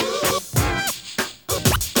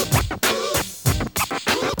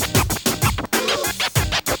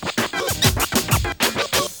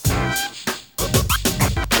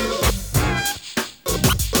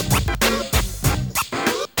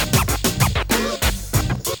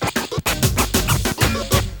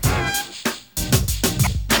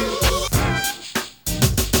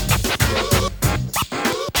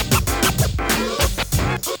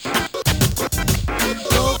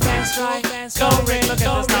 Go Rick, look at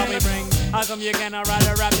the style we bring. How come you cannot write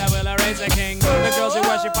a rap that will erase a king? The girls who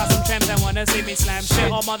worship are some tramps and wanna see me slam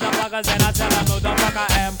shit. All motherfuckers and I tell them who the fuck I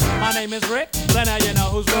am. My name is Rick, so now you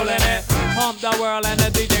know who's ruling it. Pump the world and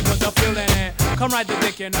the DJ put the fuel in it. Come write the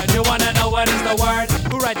dick, you know. You wanna know what is the word?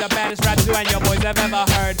 Who write the baddest rap you and your boys have ever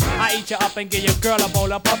heard? I eat you up and give your girl a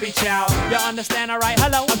bowl of puppy chow. You understand, alright?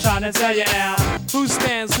 Hello, I'm trying to tell you now. Who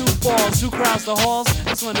stands, who falls, who crowds the halls?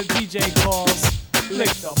 That's when the DJ calls.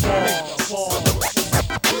 Lick the balls. Lick the balls.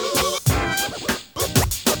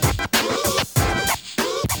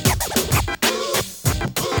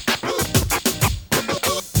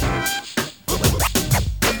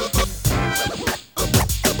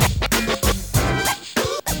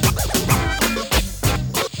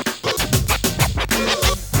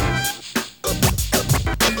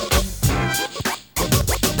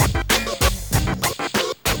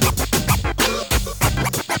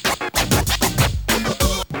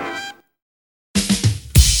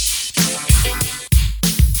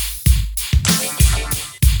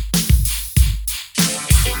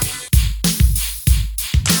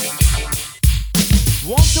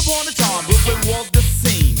 upon a time, Brooklyn was the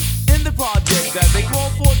scene. In the project that they call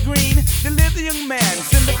Fort Greene, there lived a young man,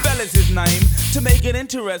 Cinderella's his name. To make it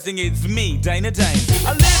interesting, it's me, Dana Dane.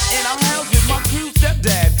 I lived in a house with my crew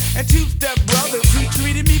stepdad and two stepbrothers who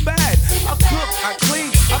treated me bad. I cooked, I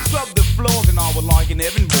cleaned, I scrubbed the floors, and I was like an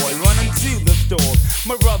Evan boy running to the store.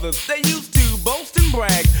 My brothers, they used to boast and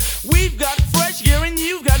brag. We've got fresh gear and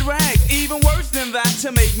you've got rags. Even worse than that,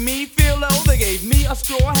 to make me feel low, they gave me a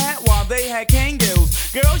straw hat while they had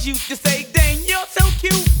Kangols. Girls used to say, dang, you're so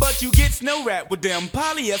cute, but you get snow wrapped with them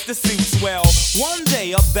polyester suits. Well, one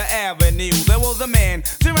day up the avenue, there was a man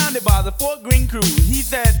surrounded by the Fort Greene crew. He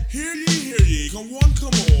said, hear ye, come one,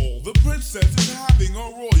 come all. The princess is having a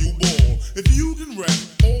royal ball. If you can rap,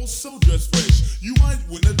 also dress fresh, you might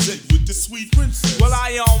win a date with the sweet princess. Well,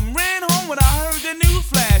 I ran home when I heard the news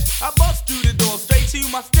flash. I bust through the door straight to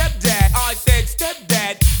my stepdad. I said,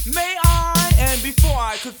 stepdad, may I? And before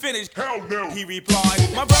I could finish, hell no, he replied,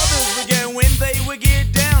 my brothers would get when they would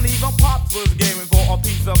get down. Even Pops was gaming for a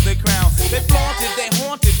piece of the crown. They flaunted, they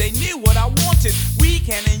haunted, they knew what I wanted. We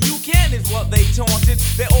can and you can is what they taunted.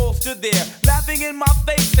 They all stood there, laughing in my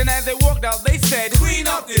face. And as they walked out, they said, clean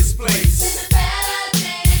up this place.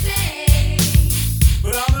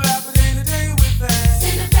 But I'm the rapper Dana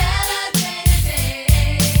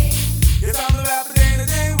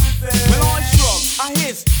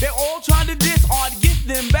They all tried to diss, I'd get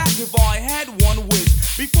them back if I had one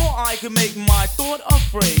wish. Before I could make my thought a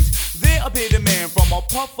phrase, there appeared a man from a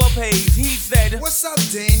puff of haze. He said, "What's up,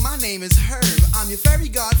 Dane? My name is Herb. I'm your fairy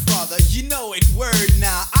godfather. You know it, word.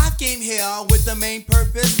 Now, I came here with the main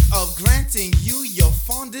purpose of granting you your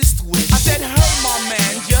fondest wish." I said, "Herb, my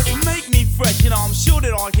man, just make me fresh. You know, I'm sure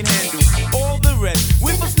that I can handle all the rest."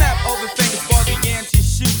 With a snap of his fingers, I began to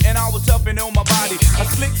shoot, and I was up and on my body, a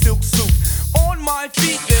slick silk suit. On my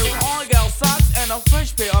feet, there was argyle socks and a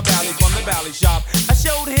fresh pair of ballies from the bally shop. I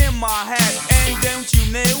showed him my hat, and don't you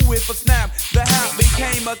know, with a snap, the hat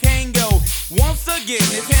became a Kango. Once again,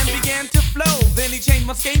 his hand began to flow. Then he changed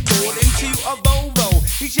my skateboard into a Volvo.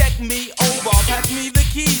 He checked me over, passed me the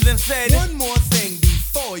keys, and said, "One more thing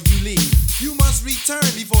before you leave. You must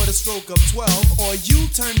return before the stroke of 12, or you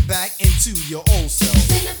turn back into your old self."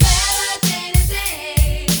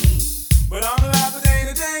 But I'm alive a day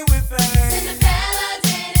to day with fame.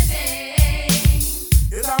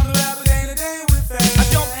 It's on the rap a day to day with fame. I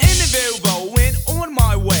jumped in the Volvo, went on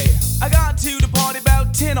my way. I got to the party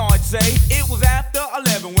about 10, I'd say. It was after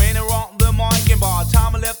 11 when I rocked the mic, and by the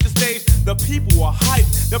time I left the stage, the people were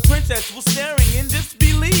hyped. The princess was staring in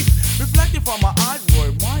disbelief. Reflecting from my eyes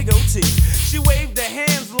were my goatee. She waved her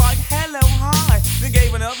hands like hello, hi, then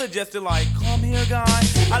gave another gesture like come here, guy.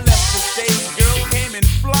 I left the stage, girl came in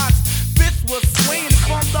flocks. Fists was swaying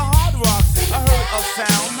from the hard rocks. I heard a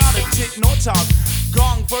sound, not a tick nor talk.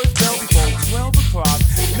 Gong first bell before 12 o'clock.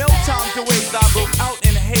 No time to waste, I broke out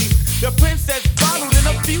in haste. The princess followed in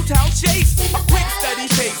a futile chase. A quick steady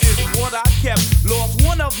pace is what I kept. Lost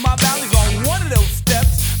one of my valleys on one of those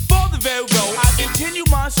steps. For the Volvo, I continued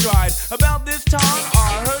my stride. About this time,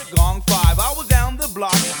 I heard gong 5. I was down the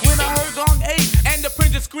block when I heard gong 8. And the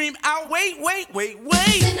princess screamed out, wait, wait, wait,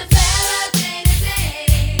 wait.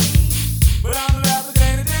 But I'm the rapper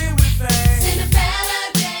day to day with fame.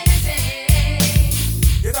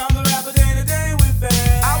 Yes, I'm the rapper day to day with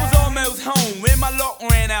fame. I was almost home when my lock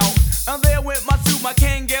ran out. And there went my suit, my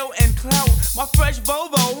Kango and clout. My fresh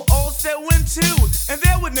Volvo also went too. And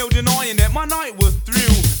there was no denying that my night was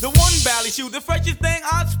through. The one bally shoe, the freshest thing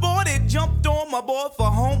I sported. Jumped on my board for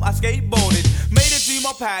home, I skateboarded. Made it to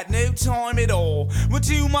my pad, no time at all. Went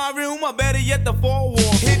to my room, or better yet the four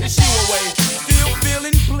walls. Hid the shoe away, still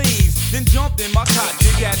feeling pleased. Then jumped in my cot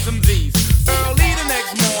to get some Z's. Early the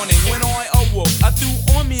next morning when I awoke, I threw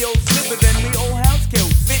on me old slippers and me old house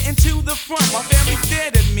coat. Fit into the front, my family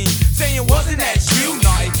stared at me, saying, "Wasn't that you?"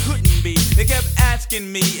 No, it couldn't be. They kept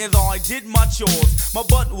asking me as I did my chores. My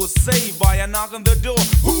butt was saved by a knock on the door.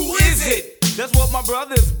 "Who is it?" That's what my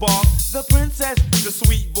brothers barked. "The princess," the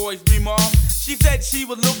sweet voice remarked. She said she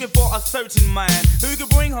was looking for a certain man who could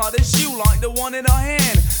bring her this shoe like the one in her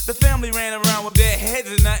hand. The family ran around with their heads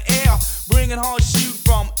in the air, bringing her shoes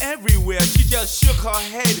from everywhere. She just shook her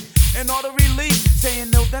head in utter relief,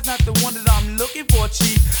 saying, "No, that's not the one that I'm looking for,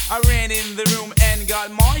 chief." I ran in the room and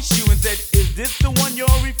got my shoe and said, "Is this the one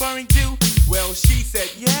you're referring to?" Well, she said,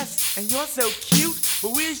 "Yes, and you're so cute,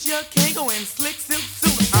 but where's your Kango and slick silk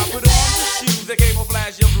suit?" I put on the shoes that gave a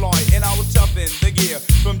flash of light, and I was tough in the gear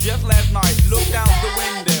from just last night. Looked out the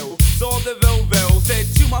window, saw the Volvo,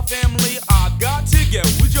 said to my family, "I've got to go."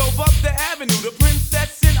 We drove up the avenue, the princess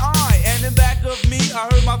and I, and in back of me, I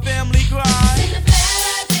heard my family cry.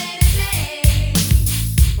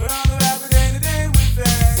 But I'm the rapper day to day with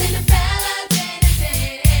fame.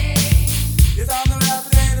 Yes, I'm the rapper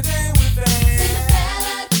day to day with fame.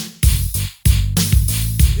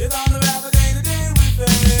 Yes, I'm the rapper day to day with fame.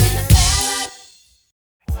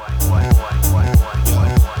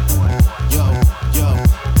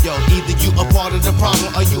 Yo, either you a part of the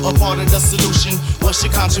problem or you a part of the solution. What's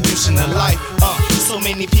your contribution to life? So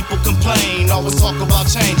many people complain, always talk about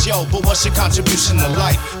change, yo, but what's your contribution to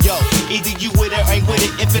life? Yo, either you with it or ain't with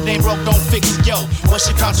it. If it ain't broke, don't fix it, yo. What's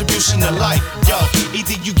your contribution to life? Yo,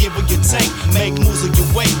 either you give or you take, make moves or you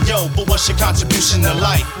wait, yo, but what's your contribution to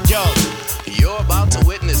life? Yo. You're about to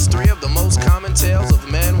witness 3 of the most common tales of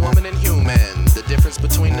man, woman, and human. The difference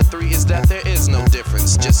between the 3 is that there is no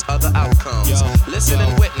difference, just other outcomes. Listen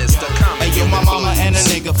and witness the common. Hey, yo, my mama and a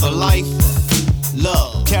nigga for life.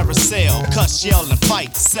 Love, carousel, cuss, yell, and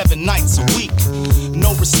fight 7 nights a week.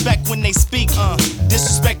 No respect when they speak.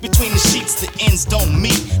 Disrespect between the sheets, the ends don't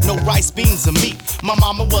meet. No rice, beans, or meat. My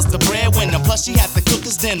mama was the breadwinner, plus she had to cook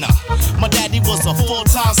us dinner. My daddy was a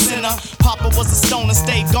full-time sinner. Papa was a stoner,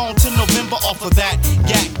 stayed gone till November off of that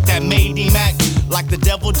yak that made him act like the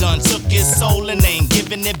devil done took his soul and ain't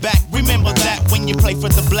giving it back. Remember that when you play for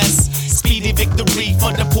the blessed. Speedy victory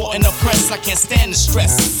for the poor and oppressed. I can't stand the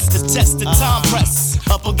stress, the test, the time press.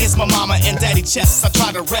 Up against my mama and daddy chest, I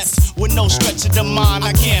try to rest with no stretch of the mind.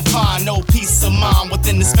 I can't find no peace of mind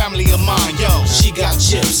within this family of mine. Yo, she got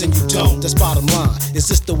chips and you don't, that's bottom line. Is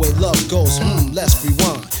this the way love goes? Let's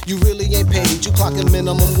rewind. You really ain't paid, you clocking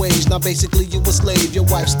minimum wage. Now basically you a slave, your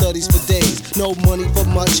wife studies for days. No money for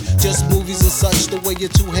much, just movies and such. The way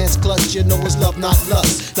your two hands clutch, you know it's love, not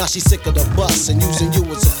lust. Now she's sick of the bus and using you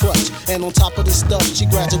as a crutch. And on top of this stuff, she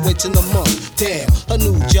graduates in a month. Damn, her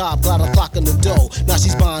new job got her clocking the dough. Now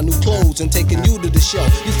she's buying new clothes and taking you to the show.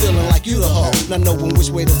 You feeling like you the hoe, not knowing which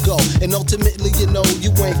way to go. And ultimately you know you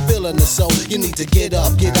ain't feeling it, so you need to get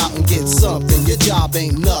up, get out and get something. Your job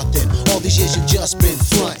ain't nothing, all these years you just been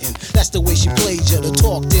frontin'. That's the way she played you, the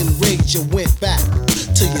talk didn't rage you. Went back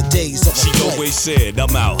to your days of a She play. always said,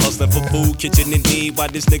 I'm out hustling for food, kitchen and need. Why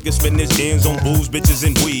this nigga spend his ends on booze, bitches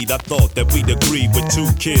and weed? I thought that we'd agree with 2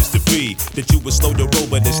 kids to feed, that you would slow the road,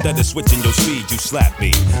 but instead of switching your speed, you slap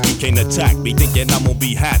me. You can't attack me, thinking I'm gonna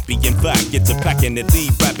be happy. In fact, get to packing and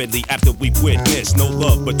leave rapidly after we've witnessed no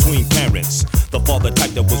love between parents. The father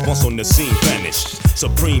type that was once on the scene vanished.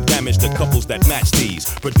 Supreme damage to couples that match these,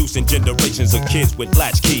 producing generations of kids with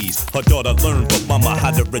latch keys. Her daughter learned from mama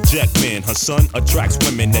how to reject men. Her son attracts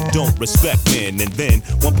women that don't respect men. And then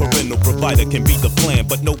one parental provider can be the plan,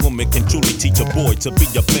 but no woman can truly teach a boy to be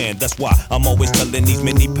a man. That's why I'm always telling these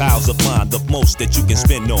many pals of mine, the most that you can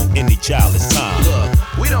spend on any child is time.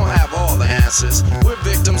 Look, we don't have all the answers. We're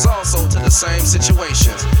victims also to the same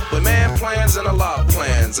situations. But man plans and Allah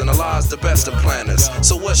plans, and Allah's the best of planners.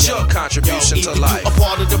 So what's your contribution to life? You a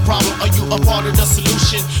part of the problem or you a part of the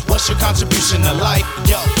solution? What's your contribution to life?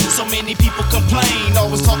 Yo, so many people complain,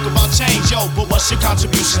 always talk about change. Yo, but what's your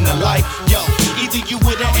contribution to life? Yo, either you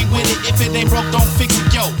with it, ain't with it. If it ain't broke, don't fix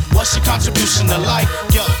it. Yo, what's your contribution to life?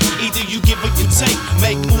 Yo, either you give or you take,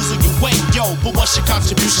 make moves or you wait. Yo, but what's your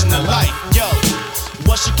contribution to life? Yo,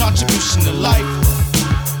 what's your contribution to life?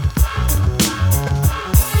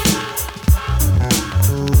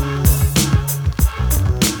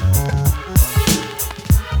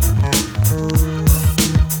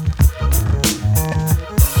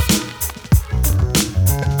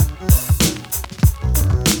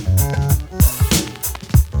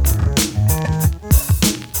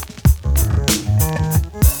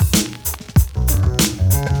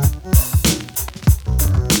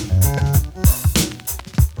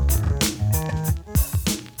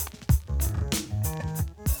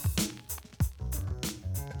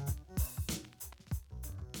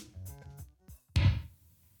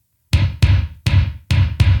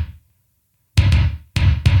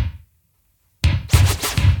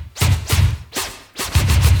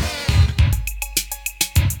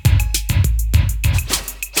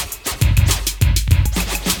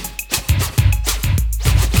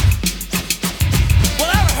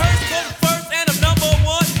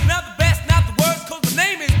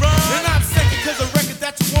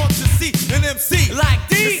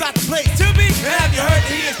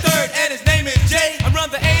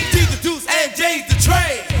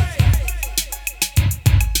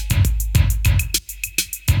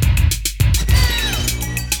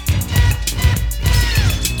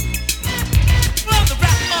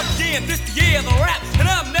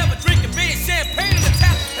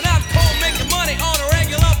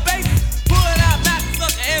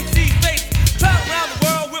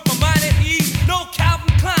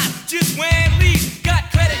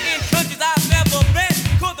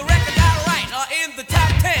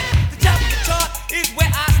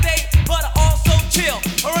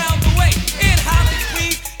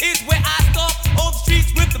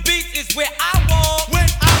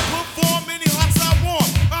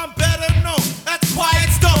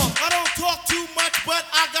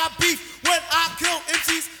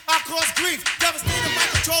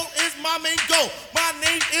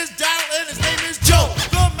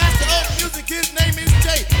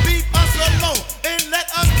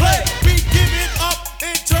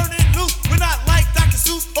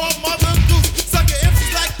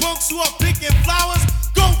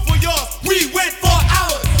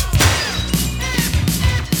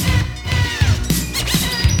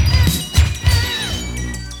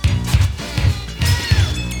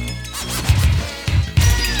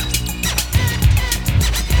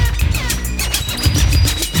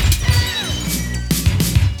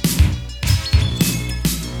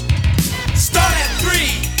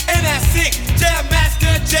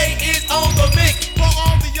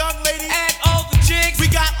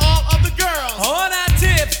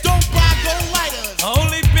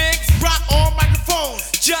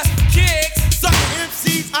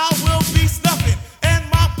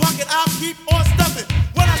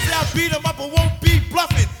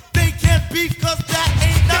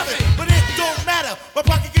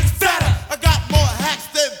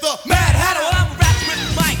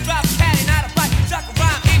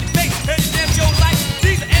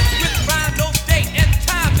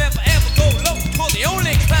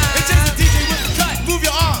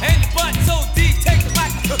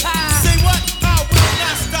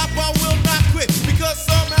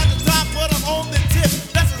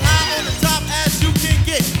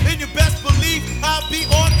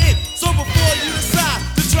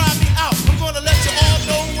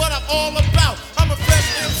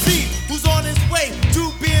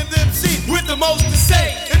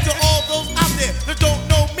 say it to all those out there that don't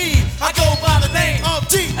know me. I go by the name of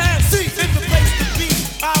DMC. It's the place to be.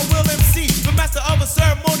 I will MC, the master of a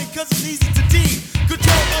ceremony, cause it's easy to D.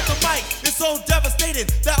 Control of the mic is so devastating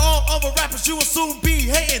that all other rappers you will soon be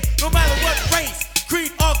hating. No matter what race,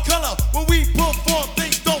 creed, or color, when we perform,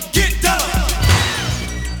 things don't get duller.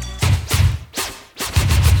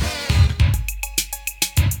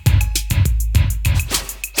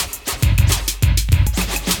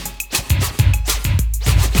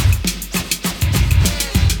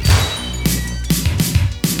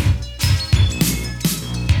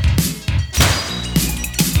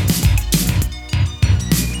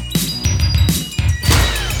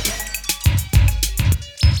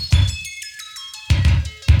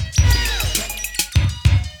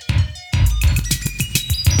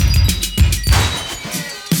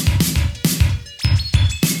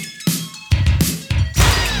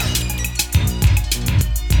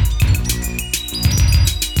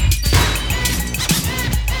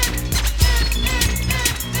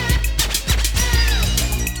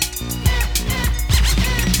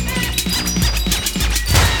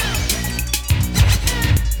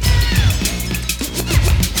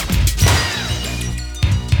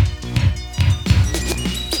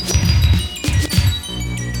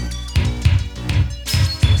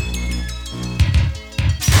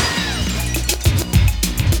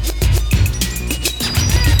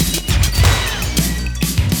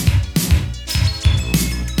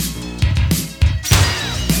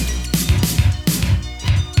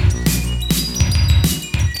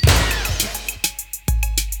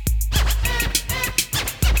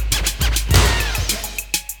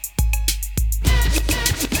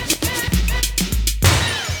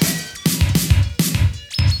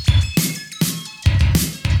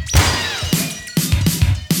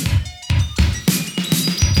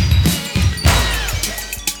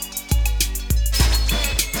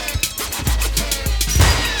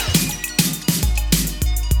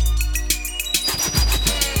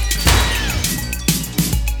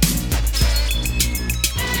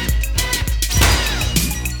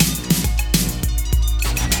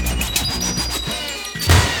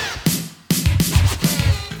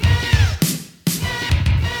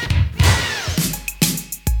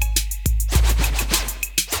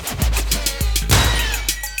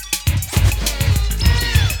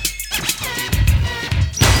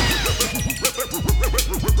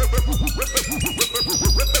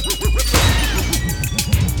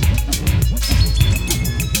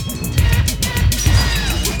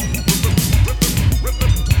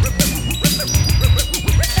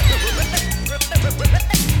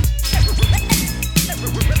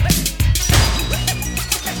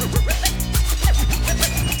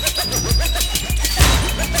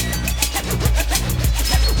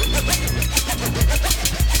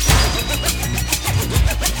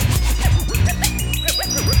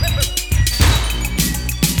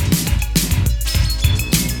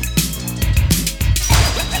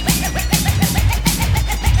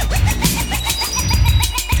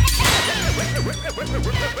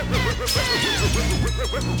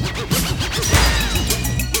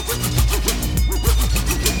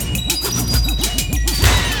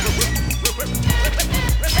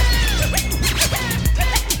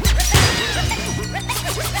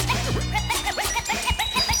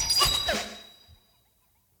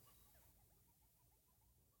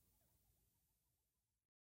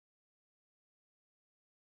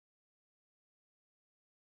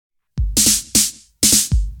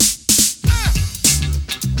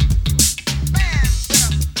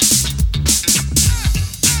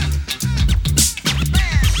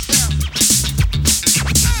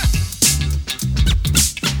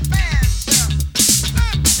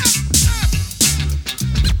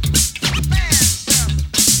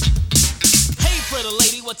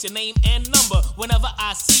 what's your name and number? Whenever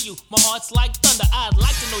I see you, my heart's like thunder. I'd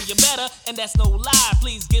like to know you better, and that's no lie.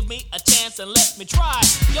 Please give me a chance and let me try.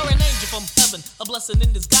 You're an angel from heaven, a blessing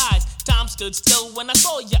in disguise. Time stood still when I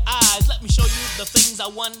saw your eyes. Let me show you the things I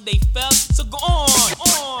one day felt. So go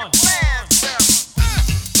on.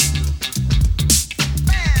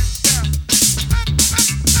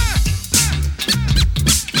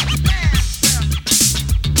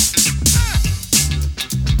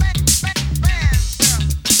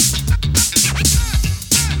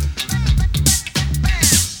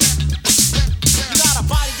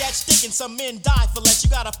 Some men die for less.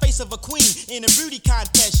 You got a face of a queen in a beauty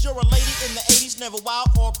contest. You're a lady in the 80s, never wild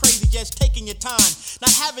or crazy, just taking your time.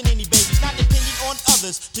 Not having any babies, not depending on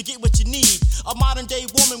others to get what you need. A modern day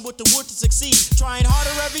woman with the will to succeed. Trying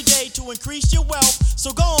harder every day to increase your wealth.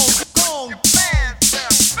 So go on.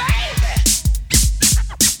 Baby.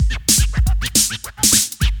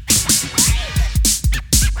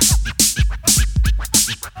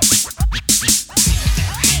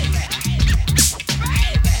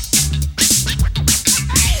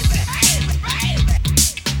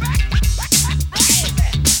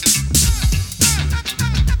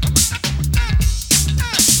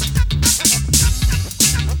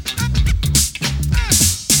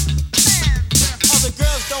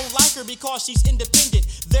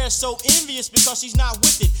 so envious because she's not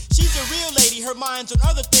with it. She's a real lady, her mind's on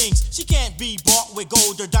other things. She can't be bought with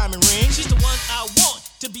gold or diamond rings. She's the one I want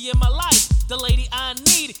to be in my life, the lady I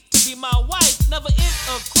need to be my wife. Never in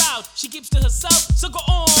a crowd, she keeps to herself, so go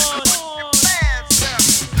on.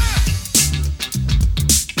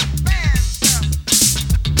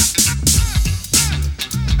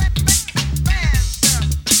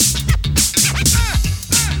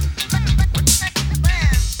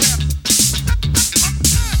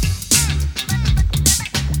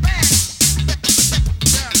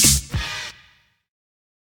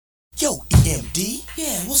 Yo, EMD?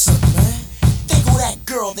 Yeah, what's up, man? There go that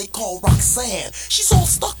girl they call Roxanne. She's all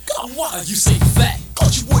stuck up. Why you say fat?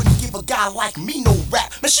 Cause you wouldn't give a guy like me no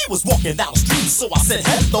rap. Man, she was walking down the street, so I said,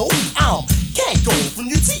 hello, I'm Kango from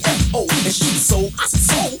your TFO. And she so, I said,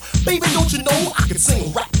 so, baby, don't you know I can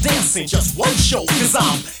sing, rap, dance in just one show? Cause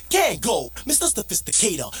I'm Kango, Mr.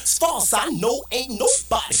 Sophisticator. As far as I know, ain't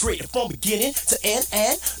nobody greater from beginning to end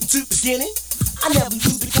and to beginning. I never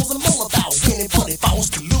lose because I'm all about winning, but if I was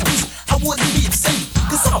to lose, I wouldn't be upset,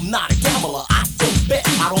 cause I'm not a gambler, I don't bet,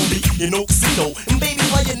 I don't be in no casino, and baby,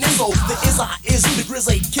 like your nizzo, the is the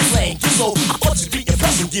grizzly, kiss and gizzo, I thought you'd be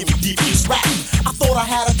impressed and give me devious rap, I thought I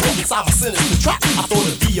had a coke inside my sinister trap, I thought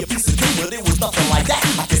it'd be a piece of cake, but it was nothing like that,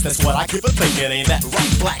 I guess that's what I give a thinking, ain't that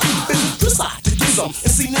right, black, business decide to get some,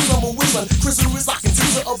 and see this I'm a wizard, Chris is I can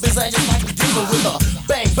tease her of his ass just like we dealing with a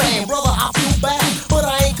bang bang, brother, I feel bad, but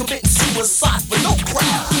I ain't committing suicide for no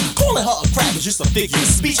crap. Calling her a crab is just a figure of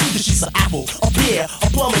speech, cause she's an apple, a pear, a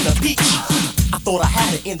plum, and a peach. I thought I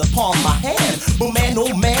had it in the palm of my hand, but man,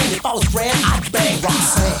 oh man, if I was grand, I'd bang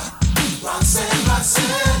Roxanne. Roxanne,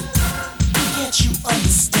 Roxanne, can't you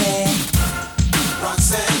understand?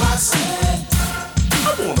 Roxanne, Roxanne,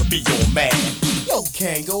 I wanna be your man. Yo,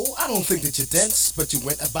 Kango, I don't think that you're dense, but you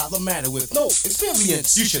went about the matter with no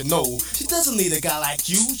experience. You should know, she doesn't need a guy like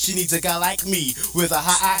you, she needs a guy like me with a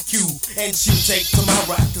high IQ. And she'll take to my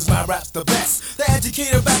rap, cause my rap's the best. The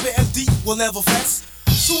educated rapper MD will never fess.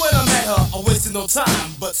 So when I met her, I wasted no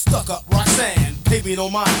time, but stuck up Roxanne, paid me no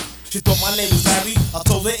mind. She thought my name was Barry, I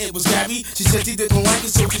told her it was Gary. She said she didn't like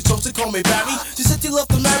it, so she chose to call me Barry. She said she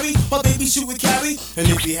loved to marry, my baby she would carry. And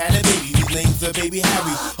if he had a baby, his name's the baby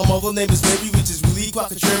Harry. Her mother name is Mary, which is really quite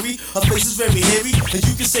contrary. Her face is very hairy, and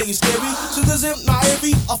you can say he's scary. So there's him,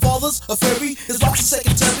 Nairi, our father's a fairy. His wife's a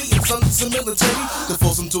secretary, his son's a military. To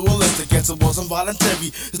force him to a list against it wasn't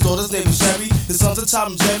voluntary. His daughter's name is Sherry, his son's a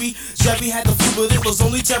Tom and Jerry. Jerry had the flu, but it was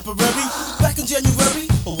only temporary. Back in January,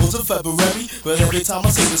 or was it February? But every time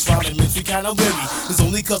I say this rhyme, it makes me kinda weary. It's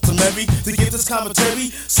only customary to give this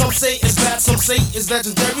commentary. Some say it's bad, some say it's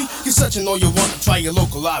legendary. You're searching all you want and try your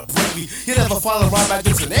local library. You never find a rhyme like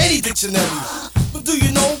this in any dictionary. But do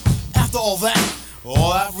you know, after all that,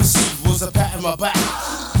 all I've received was a pat on my back.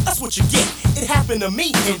 That's what you get, it happened to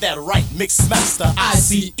me. Ain't that right, Mix Master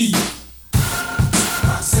ICE?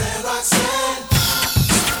 Roxanne, Roxanne,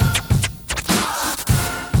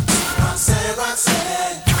 Roxanne,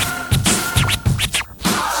 Roxanne.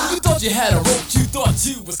 You thought you had a rope, you thought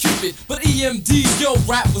you was Cupid, but EMD, your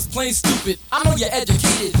rap was plain stupid. I know you're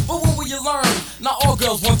educated, but when will you learn? Not all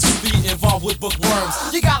girls want to be involved with bookworms.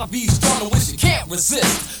 You gotta be strong and wish you can't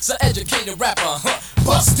resist. So educated rapper,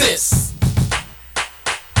 bust this.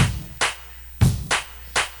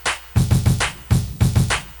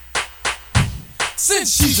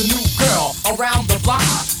 Since she's a new girl around the block,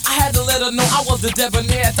 I had to let her know I was the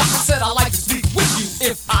debonair doc. I said I like to speak with you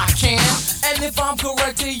if I can. And if I'm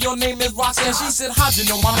correct, hey, your name is Roxanne. She said, how'd you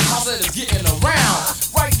know my name? I said, it's getting around.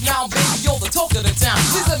 Right now, baby, you're the talk of the town.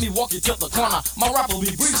 Please let me walk you to the corner. My rap will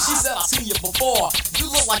be brief. She said, I've seen you before. You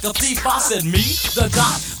look like a thief. I said, me? The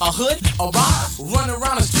doc? A hood? A rock? Running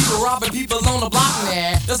around the street robbing people on the block?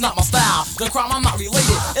 Nah, that's not my style. The crime, I'm not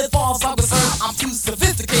related. As far as I'm concerned, I'm too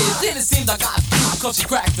sophisticated. Then it seems I got because she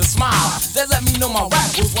cracked a smile. That let me know my rap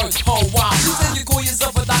was worth a while. She said, you call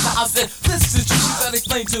yourself a doctor? I said, listen to you. She said,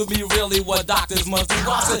 explain to me really what doctors must do.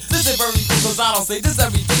 I said, this is very cool cause I don't say this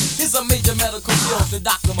every day. It's a major medical field the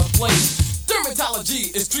doctor must play.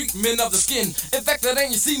 Dermatology is treatment of the skin. In fact, that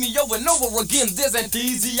ain't you see me over and over again. There's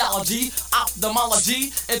anesthesiology,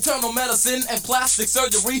 ophthalmology, internal medicine and plastic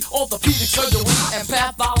surgery, orthopedic surgery and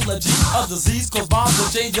pathology of disease caused by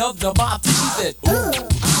the change of the body. She said, ooh,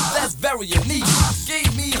 that's very unique.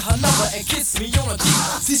 Gave me her number and kissed me on the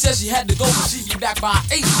cheek. She said she had to go, but she'd be back by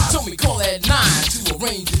 8. Told me call at 9 to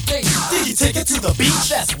arrange the date. Did you take her to the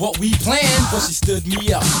beach? That's what we planned, but she stood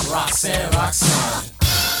me up. Roxanne, Roxanne,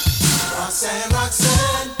 Roxanne,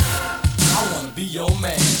 Roxanne, I wanna be your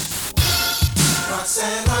man.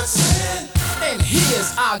 Roxanne, Roxanne, and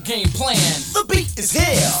here's our game plan. The beat is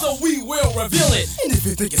here, so we will reveal it. And if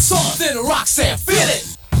you think it's soft, then Roxanne, feel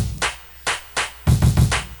it.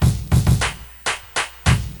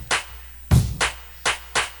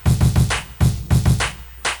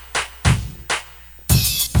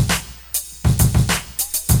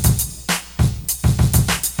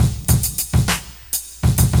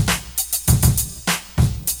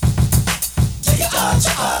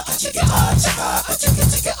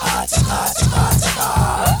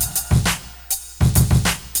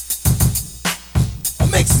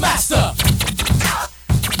 Mix master.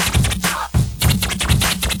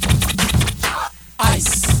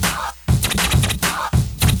 Ice.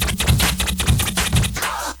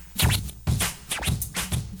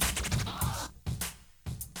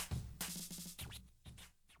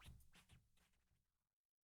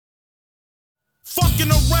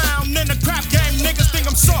 Fucking around in the crap game, niggas think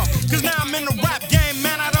I'm soft. Cause now I'm in the rap game,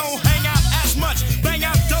 man, I don't hang out as much. Bang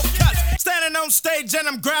out dope cuts, standing on stage and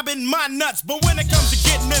I'm grabbing my nuts. But when it comes to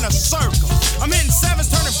getting in a circle, I'm hitting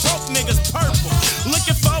sevens, turning broke niggas purple.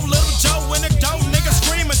 Looking for little Joe in the dough, niggas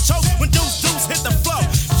scream and choke when deuce hit the flow.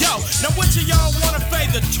 Yo, now which of y'all wanna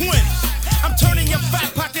fade the 20? I'm turning your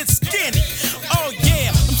fat pocket skinny. Oh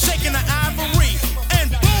yeah, I'm shaking the ivory.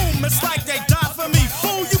 And boom, it's like they died for me.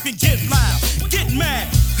 Fool, you can get loud, get mad,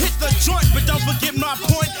 hit the joint, but don't forget my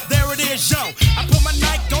point. There it is, yo. I put my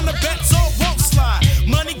Nike on the bet so it won't slide.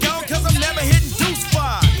 Money gone cause I'm never hitting deuce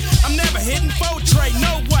five. I'm never hitting four tray,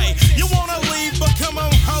 no way. You wanna leave, but come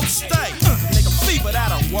on, ho, stay. Nigga, fever,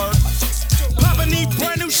 that'll work. Papa need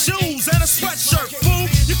brand new shoes and a sweatshirt, fool.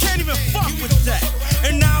 You can't even fuck with that.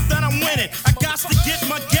 And now that I'm winning, I got to get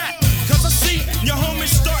my gap. Cause I see your homies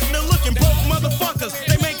starting to look and broke motherfuckers.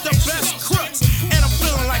 They make the best crooks. And I'm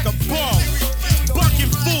feeling like a bum.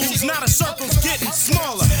 Bucking fools, now the circle's getting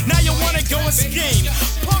smaller. Now you wanna go and scheme.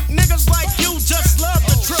 Punk niggas like you just love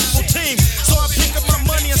the triple team. So I pick up my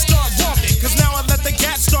money and start walking. Cause now I let the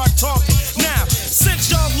gat start talking. Now, since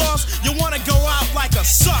y'all lost, you wanna go out like a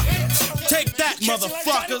sucker. Take that,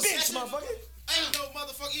 motherfuckers.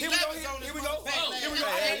 Here we go.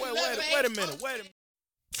 Hey, wait a minute.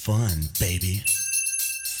 Fun, baby.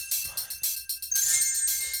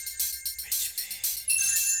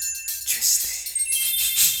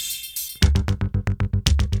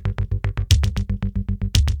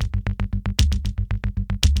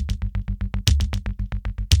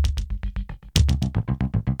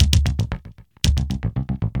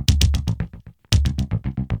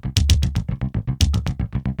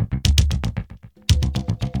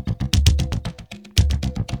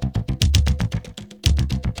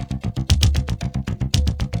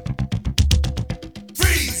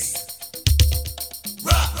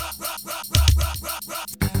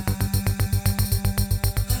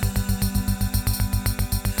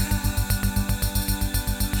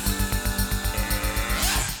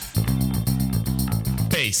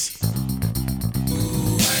 Bass.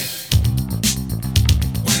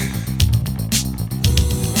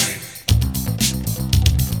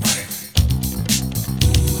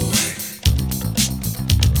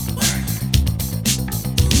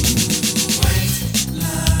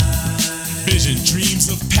 Vision, dreams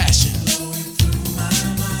of passion.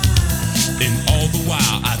 And all the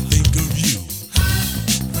while I think of you.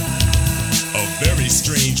 A very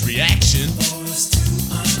strange reaction.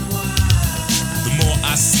 The more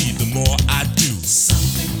I see, the more I do.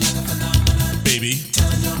 Something like a phenomenon. Baby.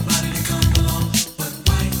 Telling your body to come along. But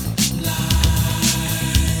white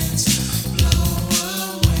lines blow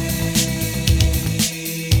away.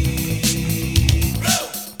 Blow.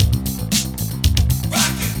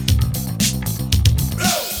 Rock it.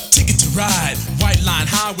 Blow. Ticket to ride. White Line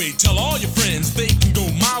Highway. Tell all your friends they can go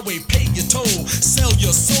my way. Pay your toll. Sell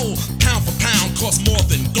your soul. Pound for pound costs more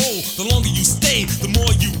than gold. The longer you stay, the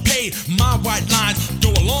more you pay. My white lines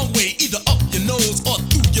go a long way, either up your nose or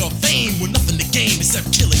through your vein, with nothing to gain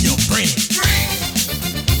except killing your brain.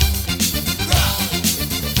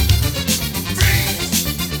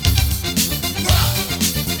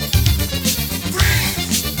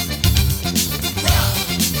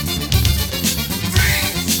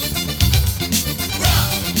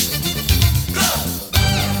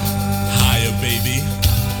 Higher, baby.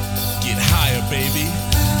 Get higher, baby.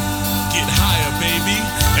 Get higher, baby.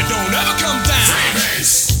 And don't ever come down.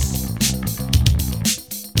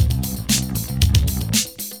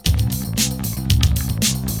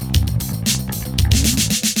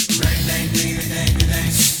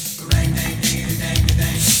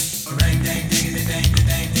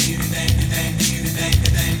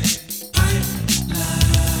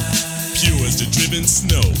 Pure as the driven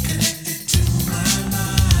snow.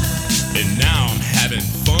 And now I'm having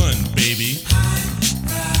fun, baby.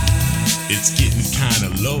 It's getting kinda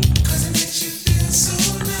low.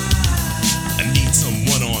 I need some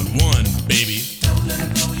one-on-one, baby. Don't let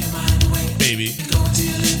it blow your mind away. Baby. And go till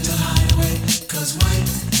you live to hide away. Cause white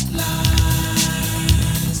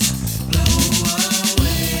lines blow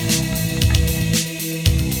away.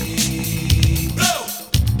 Blow!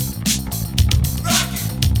 Rock it!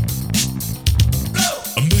 Blow!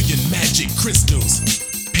 A million magic magic crystals,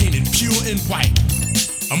 painted pure and white.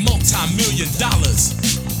 A multi-million dollars,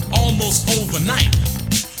 almost overnight.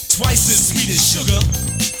 Twice as sweet as sugar,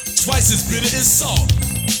 twice as bitter as salt.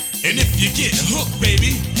 And if you get hooked,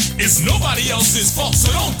 baby, it's nobody else's fault,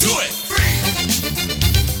 so don't do it.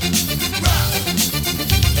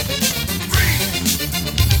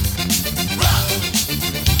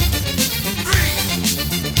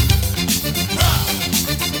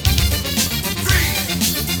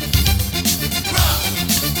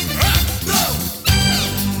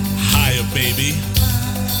 Higher, baby.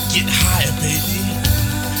 Get higher, baby.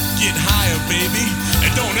 Get higher, baby.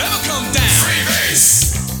 And don't ever come down.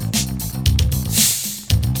 Freebase!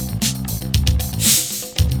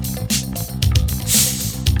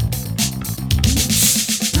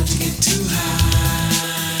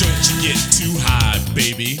 Don't you get too high,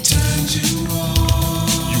 baby. Turned you on.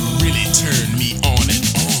 You really turn me on and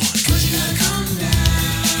on. 'Cause you gotta come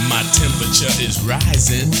down. My temperature is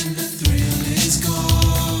rising. When the thrill is gone.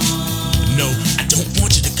 No, I don't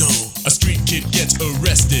want you to go. A street kid gets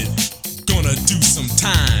arrested. Gonna do some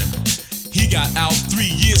time. He got out 3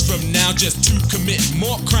 years from now just to commit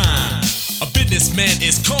more crime. A businessman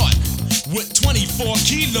is caught with 24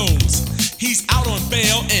 kilos. He's out on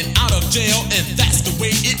bail and out of jail, and that's the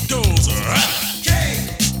way it goes. Cane,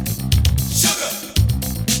 sugar,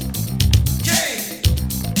 cane,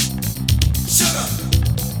 sugar,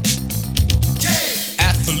 cane.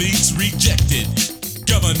 Athletes rejected,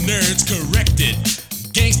 governors corrected.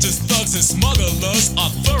 Gangsters, thugs, and smugglers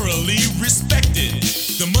are thoroughly respected.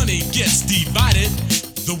 The money gets divided,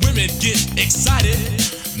 the women get excited.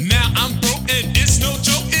 Now I'm broke and it's no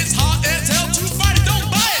joke, it's hard as hell to fight it, don't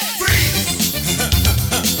buy it! Freeze!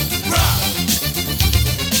 Rock!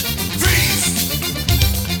 Freeze!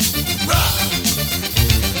 Rock!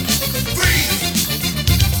 Freeze!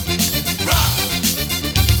 Rock!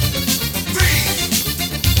 Freeze!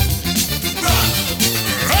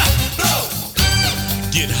 Rock! Blow!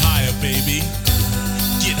 Get higher, baby.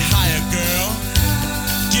 Get higher, girl.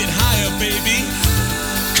 Get higher, baby.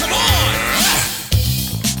 Come on!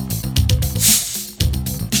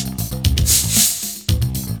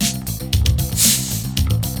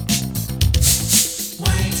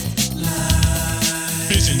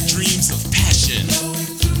 Vision dreams of passion.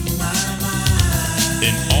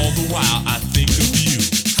 And all the while I think of you.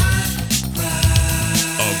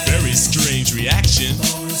 A very strange reaction.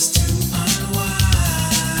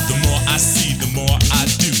 The more I see, the more I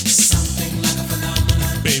do. Something like a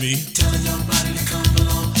phenomenon. Baby. Telling your body to come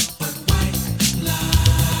along. But white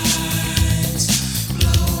lines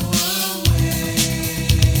blow away.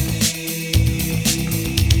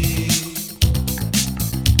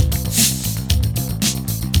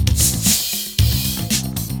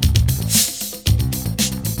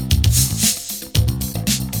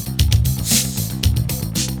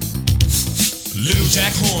 Little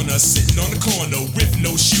Jack Horner sitting on the corner with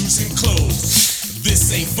no shoes and clothes.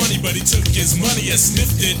 This ain't funny, but he took his money and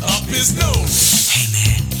sniffed it up his nose. Hey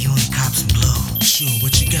man, you want to cop some blow? Sure,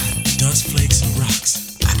 what you got? Dust flakes and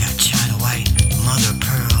rocks. I got China White, Mother of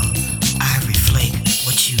Pearl, Ivory Flake.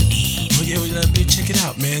 What you need? Oh yeah, well, check it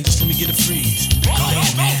out, man. Just let me get a freeze. Go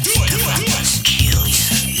ahead, man. Do it, If I must kill you.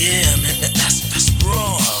 Yeah, man, that's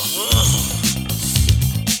raw. Ugh.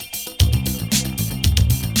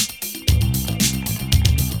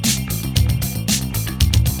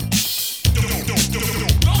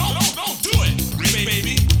 Don't do it,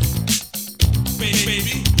 baby.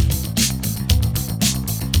 Baby.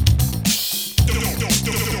 Don't do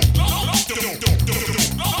it.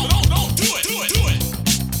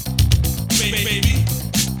 Baby.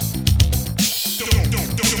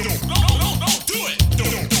 Don't do it.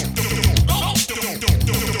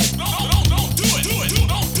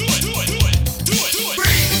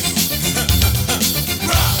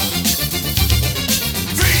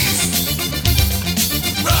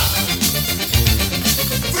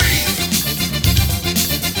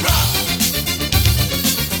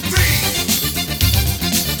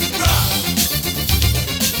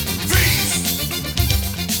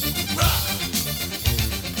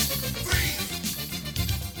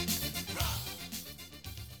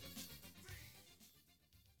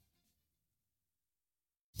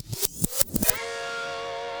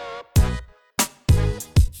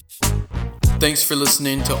 Thanks for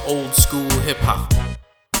listening to Old School Hip Hop.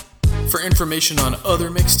 For information on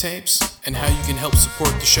other mixtapes and how you can help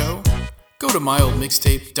support the show, go to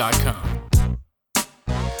myoldmixtape.com.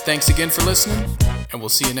 Thanks again for listening, and we'll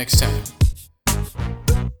see you next time.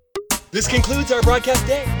 This concludes our broadcast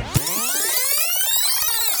day.